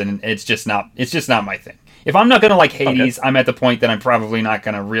was, and it's just not my thing. If I'm not gonna like Hades, I'm at the point that I'm probably not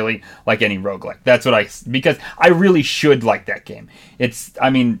gonna really like any roguelike. That's because I really should like that game.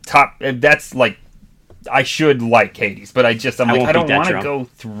 That's like, I should like Hades, but I don't want to go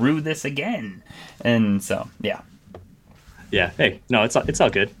through this again. And so, yeah. Yeah. Hey, no, it's all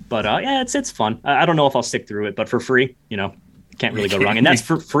good. But it's fun. I don't know if I'll stick through it, but for free, can't really go wrong. And that's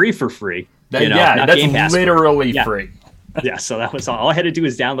for free. That's literally free. Yeah, so that was all I had to do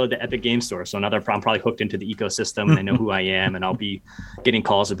is download the Epic Game Store. So I'm probably hooked into the ecosystem, and they know who I am, and I'll be getting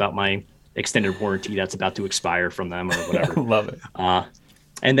calls about my extended warranty that's about to expire from them or whatever. Love it.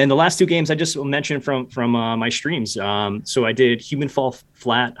 And then the last two games I just mentioned from my streams. So I did Human Fall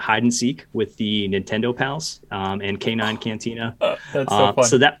Flat Hide and Seek with the Nintendo Pals and K9 Cantina. That's so fun.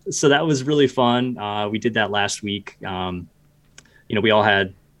 So that was really fun. We did that last week. We all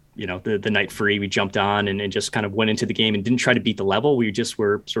had the night free. We jumped on and just kind of went into the game and didn't try to beat the level. We just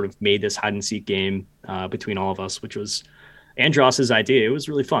were sort of made this hide and seek game between all of us, which was Andros's idea. It was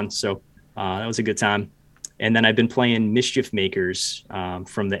really fun. So that was a good time. And then I've been playing Mischief Makers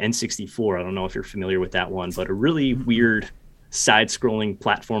from the N64. I don't know if you're familiar with that one, but a really weird side-scrolling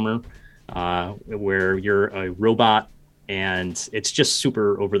platformer where you're a robot and it's just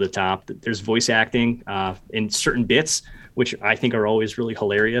super over the top. There's voice acting in certain bits, which I think are always really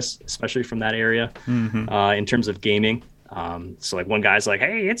hilarious, especially from that area in terms of gaming. So like one guy's like,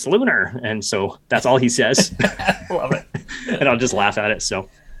 "Hey, it's Lunar," and so that's all he says. Love it. And I'll just laugh at it. So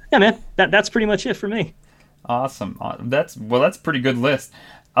yeah, man, that's pretty much it for me. Awesome. That's a pretty good list.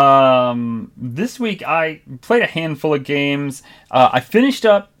 This week I played a handful of games. I finished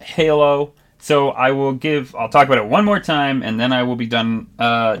up Halo, so I'll talk about it one more time, and then I will be done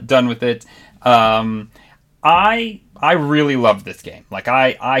with it. I really loved this game. Like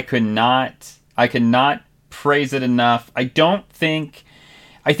I could not praise it enough. I think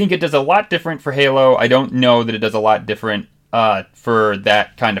it does a lot different for Halo. I don't know that it does a lot different for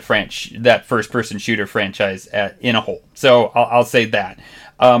that kind of that first-person shooter franchise in a whole. So I'll say that.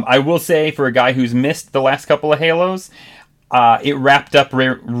 I will say, for a guy who's missed the last couple of Halos, it wrapped up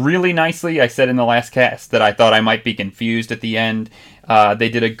really nicely. I said in the last cast that I thought I might be confused at the end. They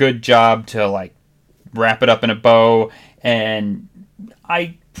did a good job to wrap it up in a bow, and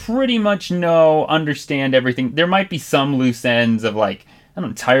I pretty much understand everything. There might be some loose ends of I don't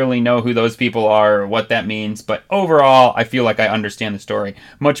entirely know who those people are or what that means, but overall I feel like I understand the story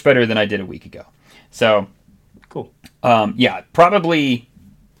much better than I did a week ago. So cool. Probably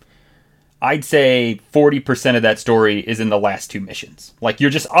I'd say 40% of that story is in the last two missions. You're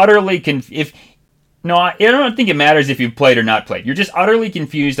just utterly I don't think it matters if you've played or not played. You're just utterly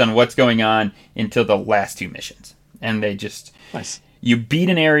confused on what's going on until the last two missions. And they just... Nice. You beat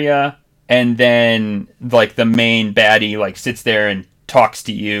an area, and then, the main baddie, sits there and talks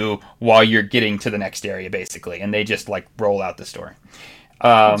to you while you're getting to the next area, basically. And they just, roll out the story.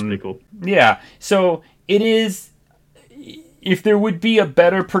 That's pretty cool. Yeah. So, it is... If there would be a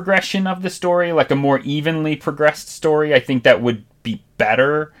better progression of the story, a more evenly progressed story, I think that would be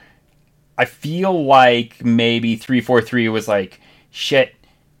better. I feel like maybe 343 was shit,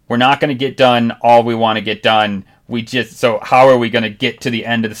 we're not going to get done all we want to get done. So how are we going to get to the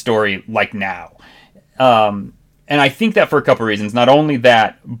end of the story now? And I think that for a couple reasons. Not only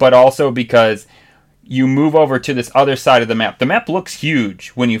that, but also because you move over to this other side of the map. The map looks huge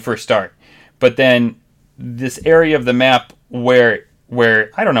when you first start. But then this area of the map where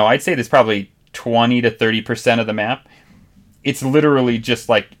I don't know, I'd say there's probably 20 to 30% of the map. It's literally just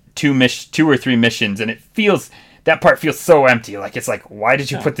two or three missions, and that part feels so empty. Why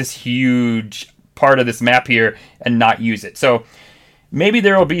did you put this huge part of this map here and not use it? So maybe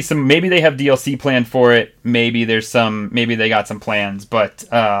there will be some. Maybe they have DLC planned for it. Maybe there's some. Maybe they got some plans. But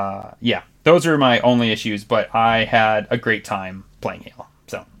yeah, those are my only issues. But I had a great time playing Halo.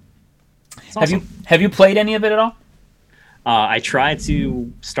 So, Awesome. have you played any of it at all? I tried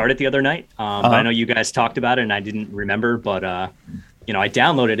to start it the other night, but I know you guys talked about it and I didn't remember. But I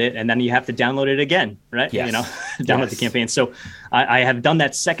downloaded it, and then you have to download it again, right? Yes. Download the campaign. So I have done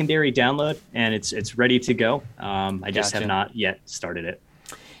that secondary download, and it's ready to go. I just have not yet started it.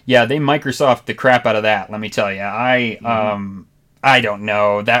 Yeah, they Microsoft the crap out of that. Let me tell you, I don't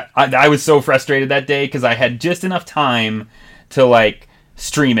know that I was so frustrated that day because I had just enough time to like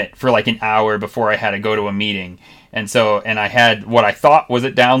stream it for like an hour before I had to go to a meeting. And I had what I thought was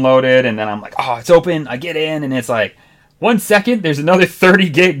it downloaded, and then I'm like, oh, it's open. I get in, and it's like, 1 second, there's another 30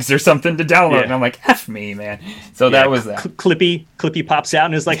 gigs or something to download. Yeah. And I'm like, F me, man. So that was that. Clippy pops out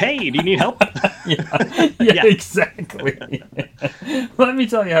and is like, hey, do you need help? yeah, exactly. Let me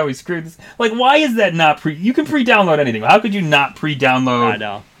tell you how we screwed this. Like, why is that not you can pre-download anything. How could you not pre-download I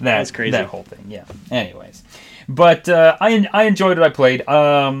know. That's crazy. That whole thing? Yeah. Anyways. But I enjoyed what I played.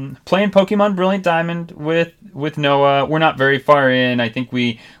 Playing Pokemon Brilliant Diamond with Noah. We're not very far in. I think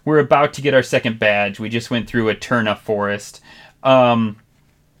we're about to get our second badge. We just went through a Turna forest. Man,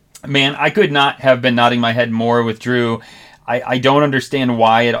 I could not have been nodding my head more with Drew. I don't understand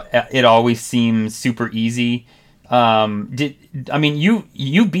why it always seems super easy. You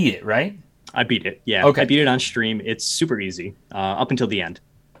beat it, right? I beat it. Yeah. Okay. I beat it on stream. It's super easy up until the end.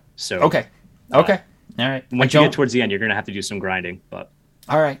 So okay. All right. Once you get towards the end, you're going to have to do some grinding. But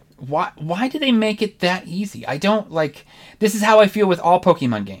all right. Why do they make it that easy? I don't like. This is how I feel with all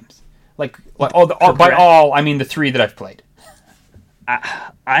Pokemon games. Like by all, I mean the 3 that I've played.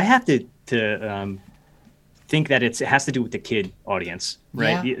 I have to think that it has to do with the kid audience,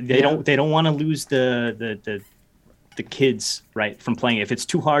 right? Yeah, they don't want to lose the kids, right, from playing. If it's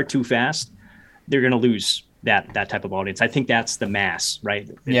too hard, too fast, they're going to lose that type of audience. I think that's the mass, right?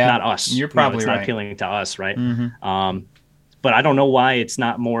 It's not us. You're probably it's right. Not appealing to us, right? Mm-hmm. But I don't know why it's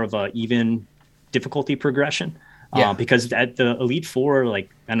not more of a even difficulty progression. Yeah. Because at the Elite Four, like,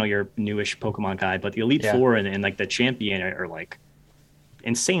 I know you're a newish Pokemon guy, but the Elite Four and like the Champion are like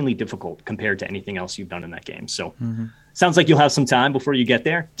insanely difficult compared to anything else you've done in that game. So sounds like you'll have some time before you get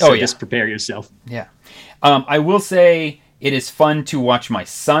there. So just prepare yourself. Yeah. I will say it is fun to watch my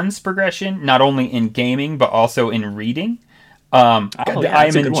son's progression, not only in gaming, but also in reading. I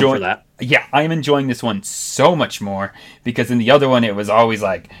am enjoying that. Yeah, I am enjoying this one so much more because in the other one, it was always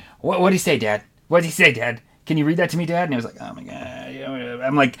like, what did he say, Dad? What did he say, Dad? Can you read that to me, Dad? And it was like, oh my God.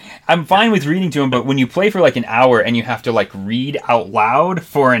 I'm like, I'm fine with reading to him, but when you play for like an hour and you have to like read out loud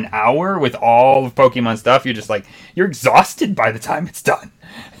for an hour with all of Pokemon stuff, you're just like, you're exhausted by the time it's done.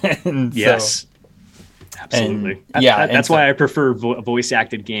 And yes. Absolutely. That's why I prefer voice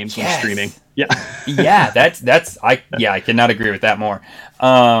acted games when streaming. Yeah. I cannot agree with that more.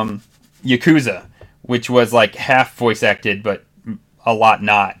 Yakuza, which was like half voice acted, but a lot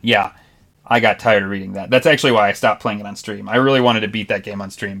not. Yeah. I got tired of reading that. That's actually why I stopped playing it on stream. I really wanted to beat that game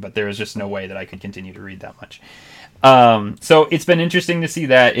on stream, but there was just no way that I could continue to read that much. So it's been interesting to see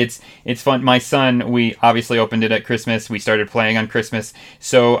that. It's fun. My son, we obviously opened it at Christmas. We started playing on Christmas.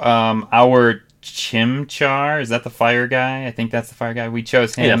 So our Chimchar, is that the fire guy? I think that's the fire guy. We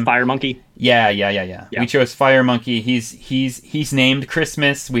chose him. Yeah, Fire Monkey. Yeah. We chose Fire Monkey. He's named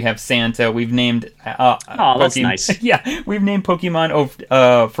Christmas. We have Santa. We've named that's nice. Yeah, we've named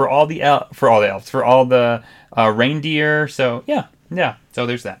Pokemon for all the elves, for all the reindeer. So yeah. So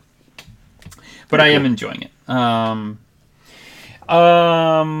there's that. But I am enjoying it.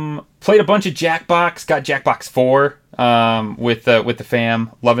 Played a bunch of Jackbox. Got Jackbox 4 with the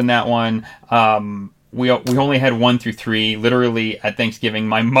fam. Loving that one. We only had 1 through 3. Literally at Thanksgiving,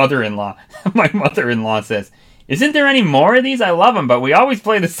 my mother-in-law says, "Isn't there any more of these? I love them, but we always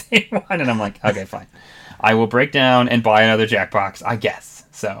play the same one." And I'm like, okay, fine. I will break down and buy another Jackbox, I guess.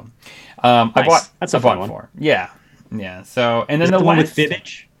 So nice. I bought 4. Yeah. So and then the one with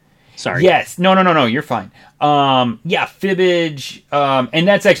Fibbage. Sorry. Yes. No. You're fine. Fibbage. And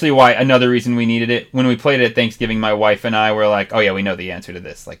that's actually why another reason we needed it. When we played it at Thanksgiving, my wife and I were like, "Oh yeah, we know the answer to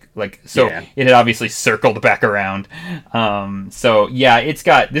this." It had obviously circled back around. So yeah,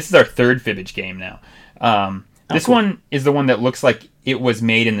 this is our 3rd Fibbage game now. This one is the one that looks like it was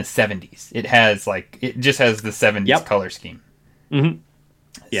made in the 70s. It just has the 70s color scheme. Mm-hmm.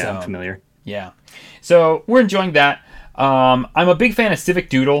 Yeah, so, I'm familiar. Yeah. So we're enjoying that. I'm a big fan of Civic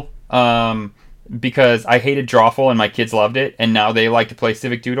Doodle. Because I hated Drawful and my kids loved it, and now they like to play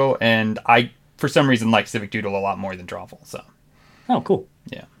Civic Doodle, and I, for some reason, like Civic Doodle a lot more than Drawful. So, oh, cool.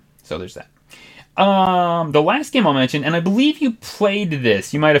 Yeah. So there's that. The last game I'll mention, and I believe you played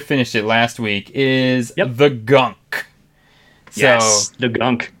this, you might have finished it last week, is The Gunk. Yes, The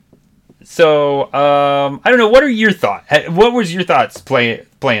Gunk. So, I don't know, what are your thoughts? What was your thoughts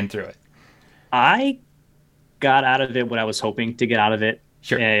playing through it? I got out of it what I was hoping to get out of it.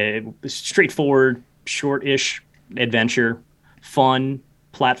 Sure. Straightforward, short-ish adventure, fun,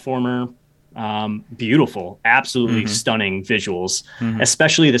 platformer, beautiful, absolutely stunning visuals,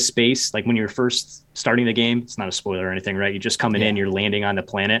 especially the space. Like when you're first starting the game, it's not a spoiler or anything, right? You're just coming in, you're landing on the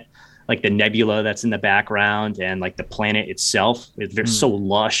planet, like the nebula that's in the background and like the planet itself. It's so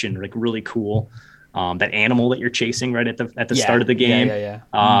lush and like really cool. That animal that you're chasing right at the start of the game,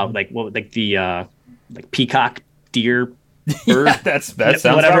 like peacock deer bird. That sounds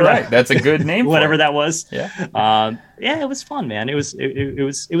about right. That's a good name. Whatever that was. Yeah. It was fun, man. It was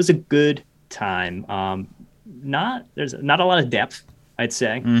a good time. There's not a lot of depth, I'd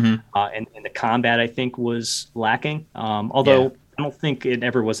say, and the combat I think was lacking. Although I don't think it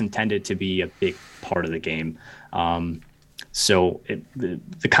ever was intended to be a big part of the game. So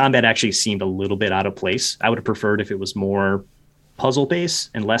the combat actually seemed a little bit out of place. I would have preferred if it was more puzzle based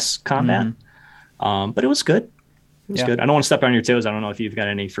and less combat. But it was good. It was good. I don't want to step on your toes. I don't know if you've got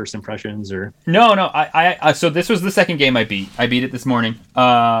any first impressions or. No. I so this was the second game I beat. I beat it this morning.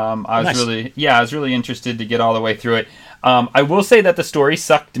 I was really interested to get all the way through it. I will say that the story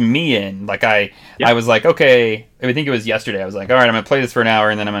sucked me in. Like I was like, okay, I think it was yesterday. I was like, all right, I'm gonna play this for an hour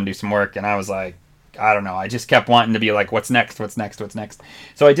and then I'm gonna do some work. And I was like, I don't know. I just kept wanting to be like, what's next?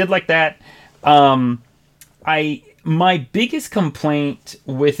 So I did like that. My biggest complaint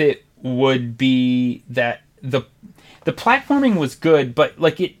with it would be that the platforming was good, but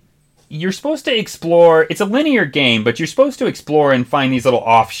like you're supposed to explore. It's a linear game, but you're supposed to explore and find these little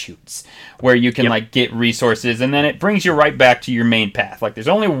offshoots where you can like get resources, and then it brings you right back to your main path. Like there's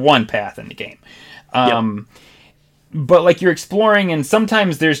only one path in the game. But like you're exploring, and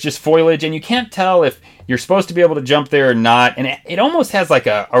sometimes there's just foliage, and you can't tell if you're supposed to be able to jump there or not. And it almost has like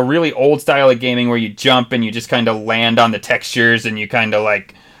a really old style of gaming where you jump and you just kind of land on the textures and you kind of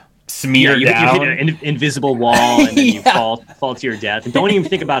like smear down. You hit an invisible wall and then you fall to your death. And don't even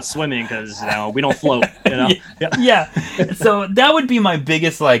think about swimming because we don't float. So that would be my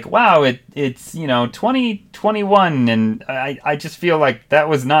biggest like, wow, it's 2021, and I just feel like that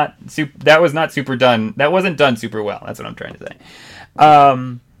was not super done. That wasn't done super well. That's what I'm trying to say.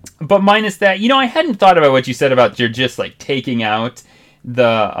 But minus that, I hadn't thought about what you said about you're just like taking out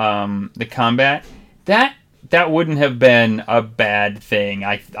the combat. That wouldn't have been a bad thing.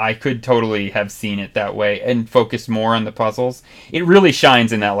 I could totally have seen it that way and focused more on the puzzles. It really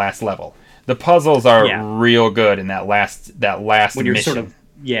shines in that last level. The puzzles are real good in that last when you're mission.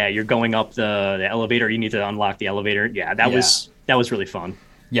 You're going up the elevator. You need to unlock the elevator. That was really fun.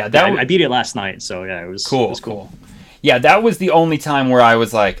 I beat it last night, so it was cool. It was cool. Yeah, that was the only time where I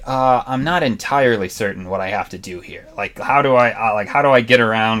was like, I'm not entirely certain what I have to do here. Like, how do I get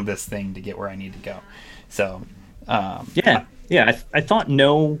around this thing to get where I need to go? So, I thought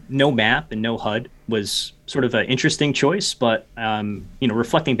no map and no HUD was sort of an interesting choice, but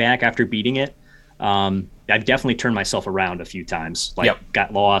reflecting back after beating it, I've definitely turned myself around a few times.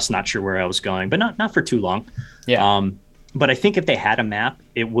 Got lost, not sure where I was going, but not for too long. But I think if they had a map,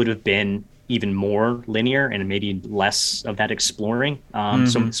 it would have been even more linear and maybe less of that exploring.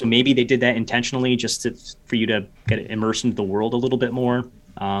 So maybe they did that intentionally just for you to get immersed into the world a little bit more,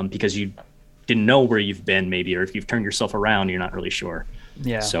 because you didn't know where you've been maybe, or if you've turned yourself around, you're not really sure.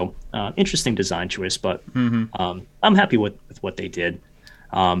 So interesting design choice, but I'm happy with what they did.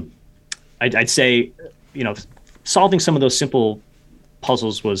 I'd say, solving some of those simple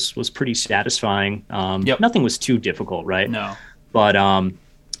puzzles was pretty satisfying. Nothing was too difficult, right? No. But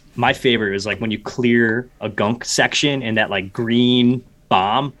my favorite was like when you clear a gunk section and that like green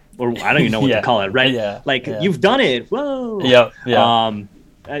bomb, or I don't even know what to call it, right? You've done it. Whoa.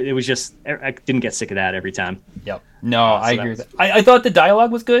 It was just, I didn't get sick of that every time. No, I agree with that. I thought the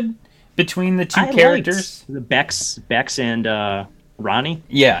dialogue was good between the two characters. The Bex and Ronnie.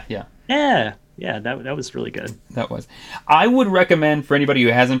 Yeah, that was really good. That was. I would recommend for anybody who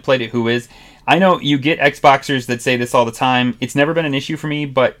hasn't played it, who is, I know you get Xboxers that say this all the time. It's never been an issue for me,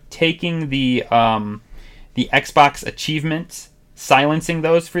 but taking the Xbox achievements, silencing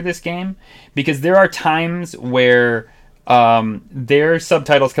those for this game, because there are times where their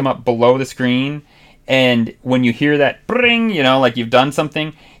subtitles come up below the screen, and when you hear that bring, like you've done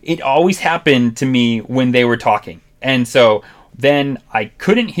something, it always happened to me when they were talking. And so then I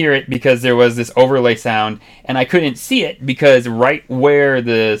couldn't hear it because there was this overlay sound, and I couldn't see it because right where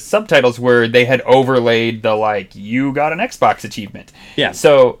the subtitles were, they had overlaid the like you got an Xbox achievement. Yeah.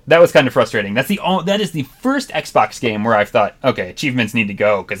 So that was kind of frustrating. That is the first Xbox game where I've thought, okay, achievements need to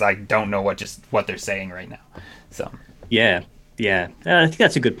go because I don't know what they're saying right now. So Yeah. I think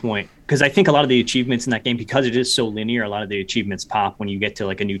that's a good point, because I think a lot of the achievements in that game, because it is so linear, a lot of the achievements pop when you get to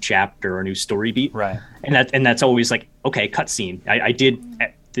like a new chapter or a new story beat. Right. And that's always like, okay, cutscene. I did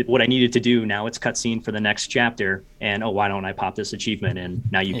what I needed to do. Now it's cutscene for the next chapter. And why don't I pop this achievement? And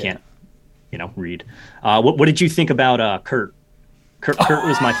now you can't, read. What did you think about Kurt? Kurt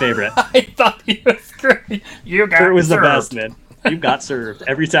was my favorite. I thought he was great. Kurt was served. The best, man. You got served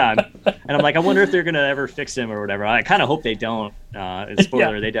every time. And I'm like, I wonder if they're going to ever fix him or whatever. I kind of hope they don't.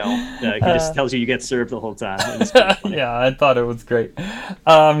 Spoiler, they don't. He just tells you get served the whole time. Yeah, I thought it was great.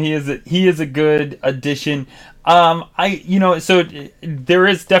 He is a good addition. So there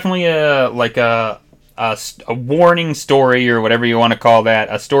is definitely a warning story or whatever you want to call that,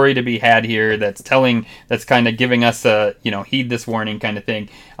 a story to be had here that's kind of giving us a, heed this warning kind of thing.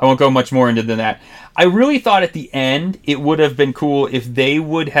 I won't go much more into that. I really thought at the end it would have been cool if they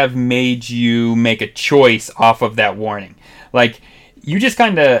would have made you make a choice off of that warning. Like, you just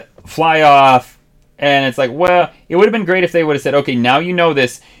kind of fly off, and it's like, well, it would have been great if they would have said, okay, now you know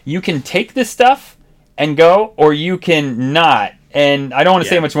this, you can take this stuff and go, or you can not. And I don't want to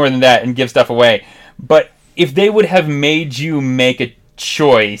say much more than that and give stuff away. But if they would have made you make a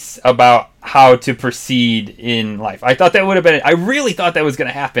choice about how to proceed in life, I thought that would have been. I really thought that was going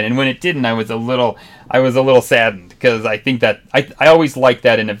to happen, and when it didn't, I was a little saddened, because I think that I always like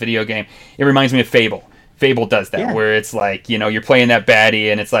that in a video game. It reminds me of Fable. Fable does that, where it's like, you're playing that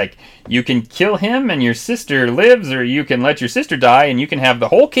baddie, and it's like you can kill him and your sister lives, or you can let your sister die and you can have the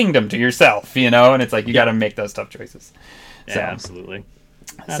whole kingdom to yourself, and it's like you got to make those tough choices. Yeah, absolutely.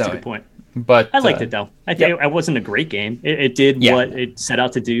 That's a good point. But I liked it, though. I think it wasn't a great game. It did what it set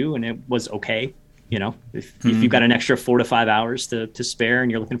out to do, and it was okay. If you've got an extra 4 to 5 hours to spare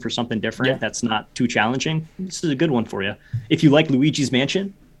and you're looking for something different that's not too challenging, this is a good one for you. If you like Luigi's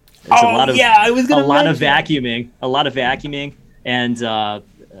Mansion, there's a lot of vacuuming, and I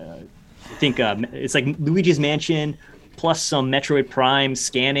think it's like Luigi's Mansion plus some Metroid Prime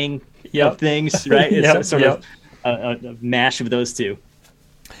scanning of things, right? It's sort of a mash of those two.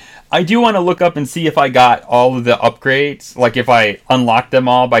 I do want to look up and see if I got all of the upgrades, like if I unlocked them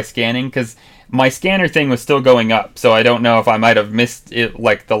all by scanning, because my scanner thing was still going up, so I don't know if I might have missed it,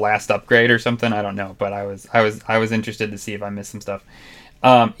 like the last upgrade or something. I don't know, but I was interested to see if I missed some stuff.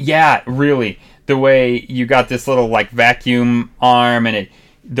 Really, the way you got this little like vacuum arm, and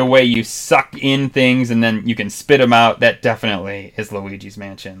the way you suck in things and then you can spit them out, that definitely is Luigi's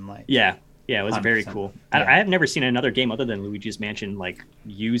Mansion. Like, it was very cool. I have never seen another game other than Luigi's Mansion like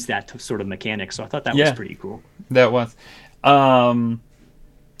use that sort of mechanic, so I thought that was pretty cool. That was.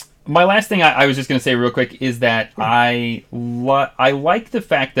 My last thing I was just going to say real quick is that I like the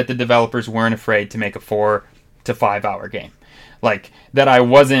fact that the developers weren't afraid to make a 4 to 5 hour game. Like, that I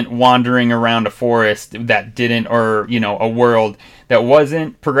wasn't wandering around a forest that didn't, or, a world that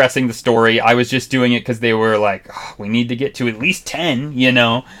wasn't progressing the story. I was just doing it because they were like, we need to get to at least 10,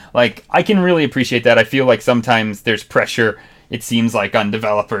 Like, I can really appreciate that. I feel like sometimes there's pressure, it seems like, on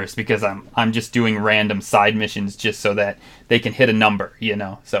developers, because I'm just doing random side missions just so that they can hit a number,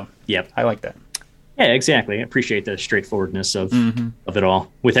 So, I like that. Yeah, exactly. I appreciate the straightforwardness of it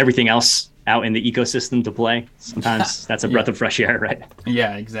all. With everything else out in the ecosystem to play, sometimes that's a breath of fresh air, right?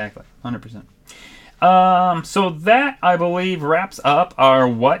 Yeah, exactly. 100%. So that, I believe, wraps up our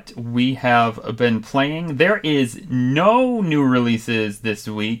what we have been playing. There is no new releases this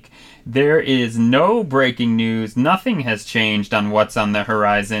week. There is no breaking news. Nothing has changed on what's on the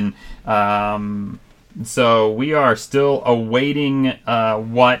horizon. So we are still awaiting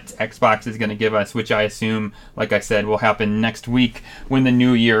what Xbox is going to give us, which I assume, like I said, will happen next week when the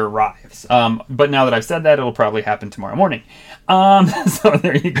new year arrives. But now that I've said that, it'll probably happen tomorrow morning. So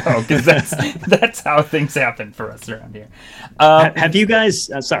there you go, because that's how things happen for us around here. Have you guys?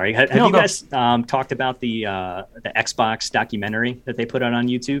 Talked about the Xbox documentary that they put out on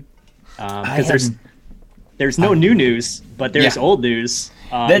YouTube? Because there's no new news, but there's old news.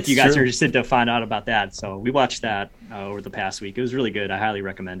 If you guys are interested to find out about that. So we watched that over the past week. It was really good. I highly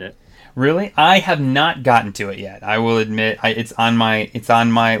recommend it. Really? I have not gotten to it yet. I will admit, it's on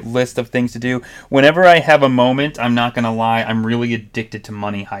my list of things to do. Whenever I have a moment, I'm not gonna lie, I'm really addicted to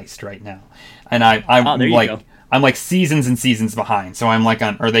Money Heist right now, and I'm like seasons and seasons behind. So I'm like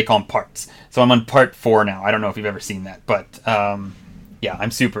or they call them parts. So I'm on part 4 now. I don't know if you've ever seen that, but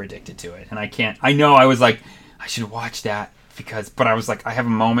I'm super addicted to it, and I can't. I know I was like, I should watch that but I was like, I have a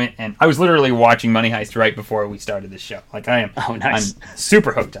moment, and I was literally watching Money Heist right before we started this show. Like I am, nice. I'm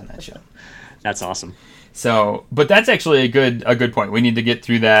super hooked on that show. That's awesome. So, but that's actually a good point. We need to get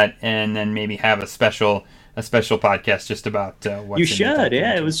through that, and then maybe have a special podcast just about what's you should.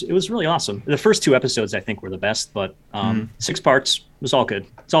 Yeah, it was really awesome. The first 2 episodes I think were the best, but 6 parts was all good.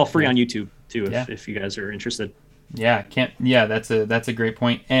 It's all free on YouTube too, if you guys are interested. Yeah, that's a great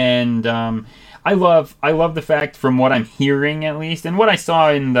point. And I love the fact, from what I'm hearing at least, and what I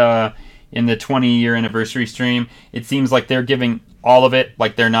saw in the 20-year anniversary stream, it seems like they're giving all of it.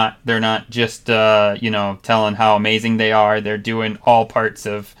 Like they're not just telling how amazing they are. They're doing all parts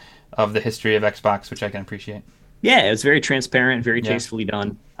of the history of Xbox, which I can appreciate. Yeah, it was very transparent, very tastefully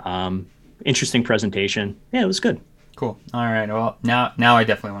done. Interesting presentation. Yeah, it was good. Cool. All right. Well, now I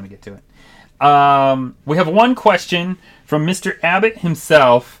definitely want to get to it. We have one question from Mr. Abbott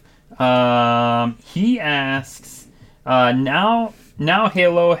himself. He asks, now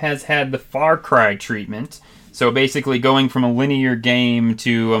Halo has had the Far Cry treatment, so basically going from a linear game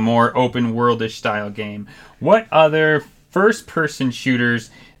to a more open worldish style game. What other first-person shooters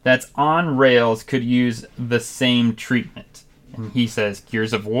that's on rails could use the same treatment? And he says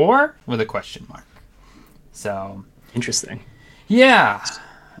Gears of War with a question mark. So interesting. Yeah.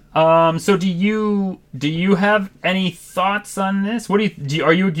 So do you have any thoughts on this? What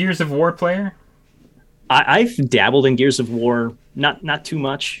are you a Gears of War player? I've dabbled in Gears of War, not too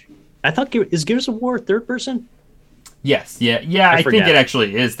much. I thought, is Gears of War third person? Yes, yeah. I think it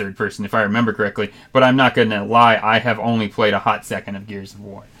actually is third person if I remember correctly. But I'm not gonna lie, I have only played a hot second of Gears of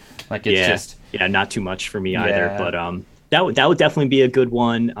War. Like it's not too much for me either. But that would definitely be a good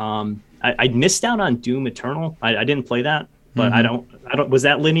one. I missed out on Doom Eternal. I didn't play that, but I don't. Was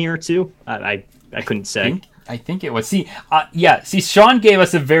that linear too? I couldn't say. I think it was. See, Sean gave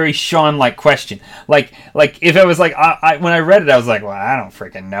us a very Sean-like question. Like if it was like, when I read it, I was like, well, I don't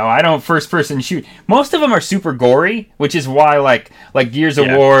freaking know. I don't first-person shoot. Most of them are super gory, which is why, like Gears of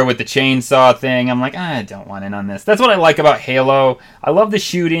War with the chainsaw thing, I'm like, I don't want in on this. That's what I like about Halo. I love the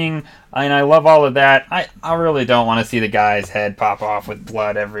shooting, and I love all of that. I really don't want to see the guy's head pop off with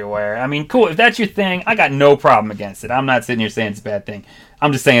blood everywhere. I mean, cool, if that's your thing, I got no problem against it. I'm not sitting here saying it's a bad thing.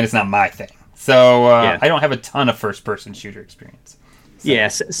 I'm just saying it's not my thing. So I don't have a ton of first-person shooter experience. So. Yeah,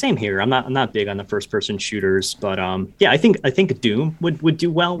 same here. I'm not big on the first-person shooters, but I think Doom would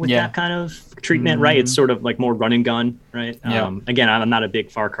do well with that kind of treatment, right? It's sort of like more run and gun, right? Again, I'm not a big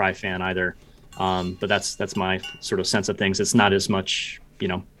Far Cry fan either, but that's my sort of sense of things. It's not as much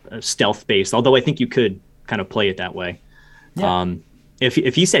stealth-based, although I think you could kind of play it that way. Yeah.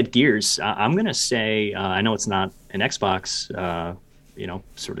 If you said Gears, I'm gonna say I know it's not an Xbox.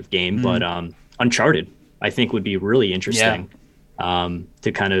 Sort of game, but Uncharted I think would be really interesting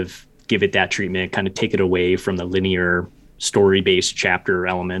to kind of give it that treatment, kind of take it away from the linear story-based chapter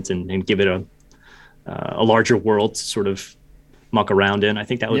element and give it a larger world to sort of muck around in. I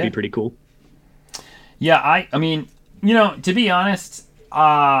think that would be pretty cool. Yeah, I mean, to be honest,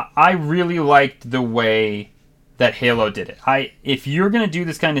 I really liked the way that Halo did it. If you're going to do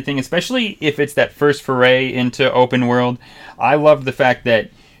this kind of thing, especially if it's that first foray into open world, I love the fact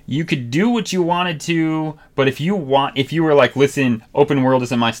that you could do what you wanted to, but if you were like, listen, open world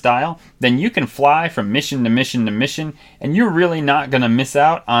isn't my style, then you can fly from mission to mission to mission, and you're really not going to miss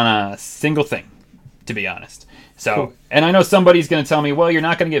out on a single thing, to be honest. So, cool. And I know somebody's going to tell me, well, you're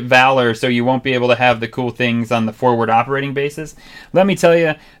not going to get Valor, so you won't be able to have the cool things on the forward operating bases. Let me tell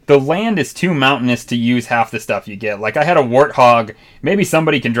you, the land is too mountainous to use half the stuff you get. Like, I had a Warthog. Maybe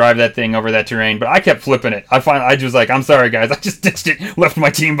somebody can drive that thing over that terrain, but I kept flipping it. I was like, I'm sorry, guys. I just ditched it, left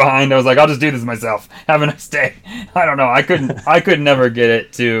my team behind. I was like, I'll just do this myself. Have a nice day. I don't know. I could never get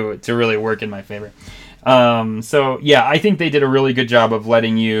it to really work in my favor. So, yeah, I think they did a really good job of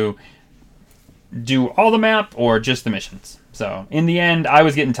letting you do all the map or just the missions. So in the end, I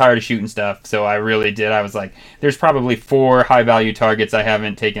was getting tired of shooting stuff, so I really did. I was like, there's probably 4 high-value targets I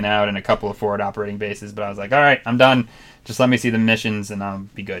haven't taken out and a couple of forward operating bases, but I was like, all right, I'm done. Just let me see the missions and I'll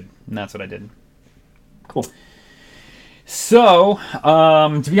be good. And that's what I did. Cool. So,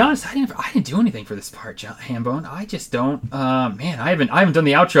 to be honest, I didn't do anything for this part, Hambone. I just don't. Man, I haven't done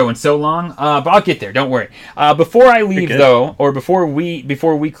the outro in so long. But I'll get there. Don't worry. Before I leave, though, or before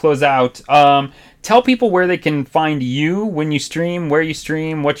we close out, tell people where they can find you when you stream, where you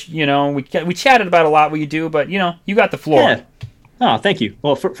stream, what we chatted about a lot what you do, but you got the floor. Yeah. Oh, thank you.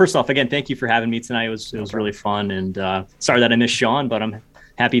 Well, first off, again, thank you for having me tonight. It was really fun, and sorry that I missed Sean, but I'm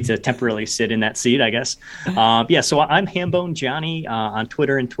happy to temporarily sit in that seat, I guess. So I'm Hambone Johnny on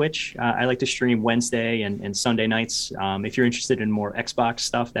Twitter and Twitch. I like to stream Wednesday and Sunday nights. If you're interested in more Xbox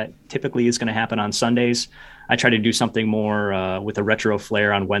stuff, that typically is going to happen on Sundays. I try to do something more with a retro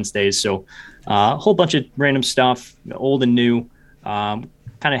flair on Wednesdays. So a whole bunch of random stuff, old and new.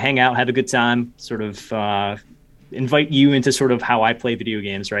 Kind of hang out, have a good time, sort of invite you into sort of how I play video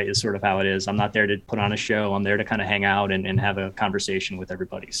games, right? Is sort of how it is. I'm not there to put on a show. I'm there to kind of hang out and have a conversation with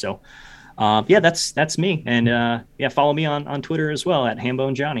everybody. So that's me. And follow me on Twitter as well at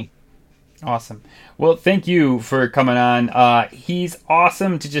Hambone Johnny. Awesome. Well, thank you for coming on. He's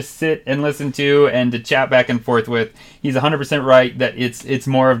awesome to just sit and listen to and to chat back and forth with. He's 100% right that it's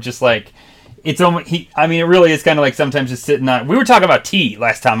more of just like, it's almost it really is kind of like sometimes just sitting on. We were talking about tea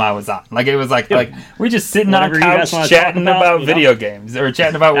last time I was on. Like it was like we're just sitting on a couch chatting about video games or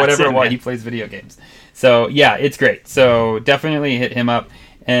chatting about whatever while he plays video games. So yeah, it's great. So definitely hit him up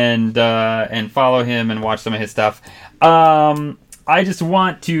and follow him and watch some of his stuff. I just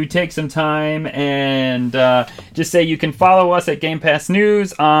want to take some time and just say you can follow us at Game Pass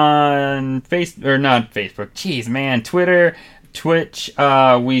News on Twitter, Twitch.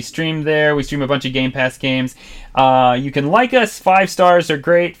 We stream there. We stream a bunch of Game Pass games. You can like us. 5 stars are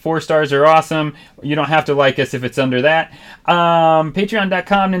great. 4 stars are awesome. You don't have to like us if it's under that.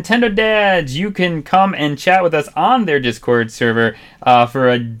 Patreon.com, Nintendo Dads. You can come and chat with us on their Discord server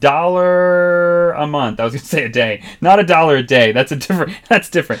for $1 a month. I was going to say a day, not $1 a day. That's different. That's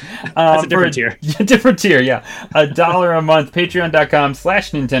a different tier. Different tier, yeah. $1 a month.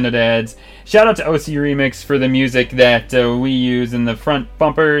 Patreon.com/Nintendo Dads. Shout out to OC Remix for the music that we use in the front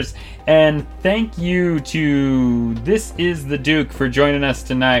bumpers. And thank you to This Is the Duke for joining us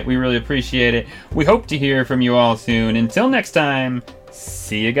tonight. We really appreciate it. We hope to hear from you all soon. Until next time,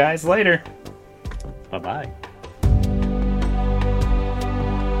 see you guys later. Bye-bye.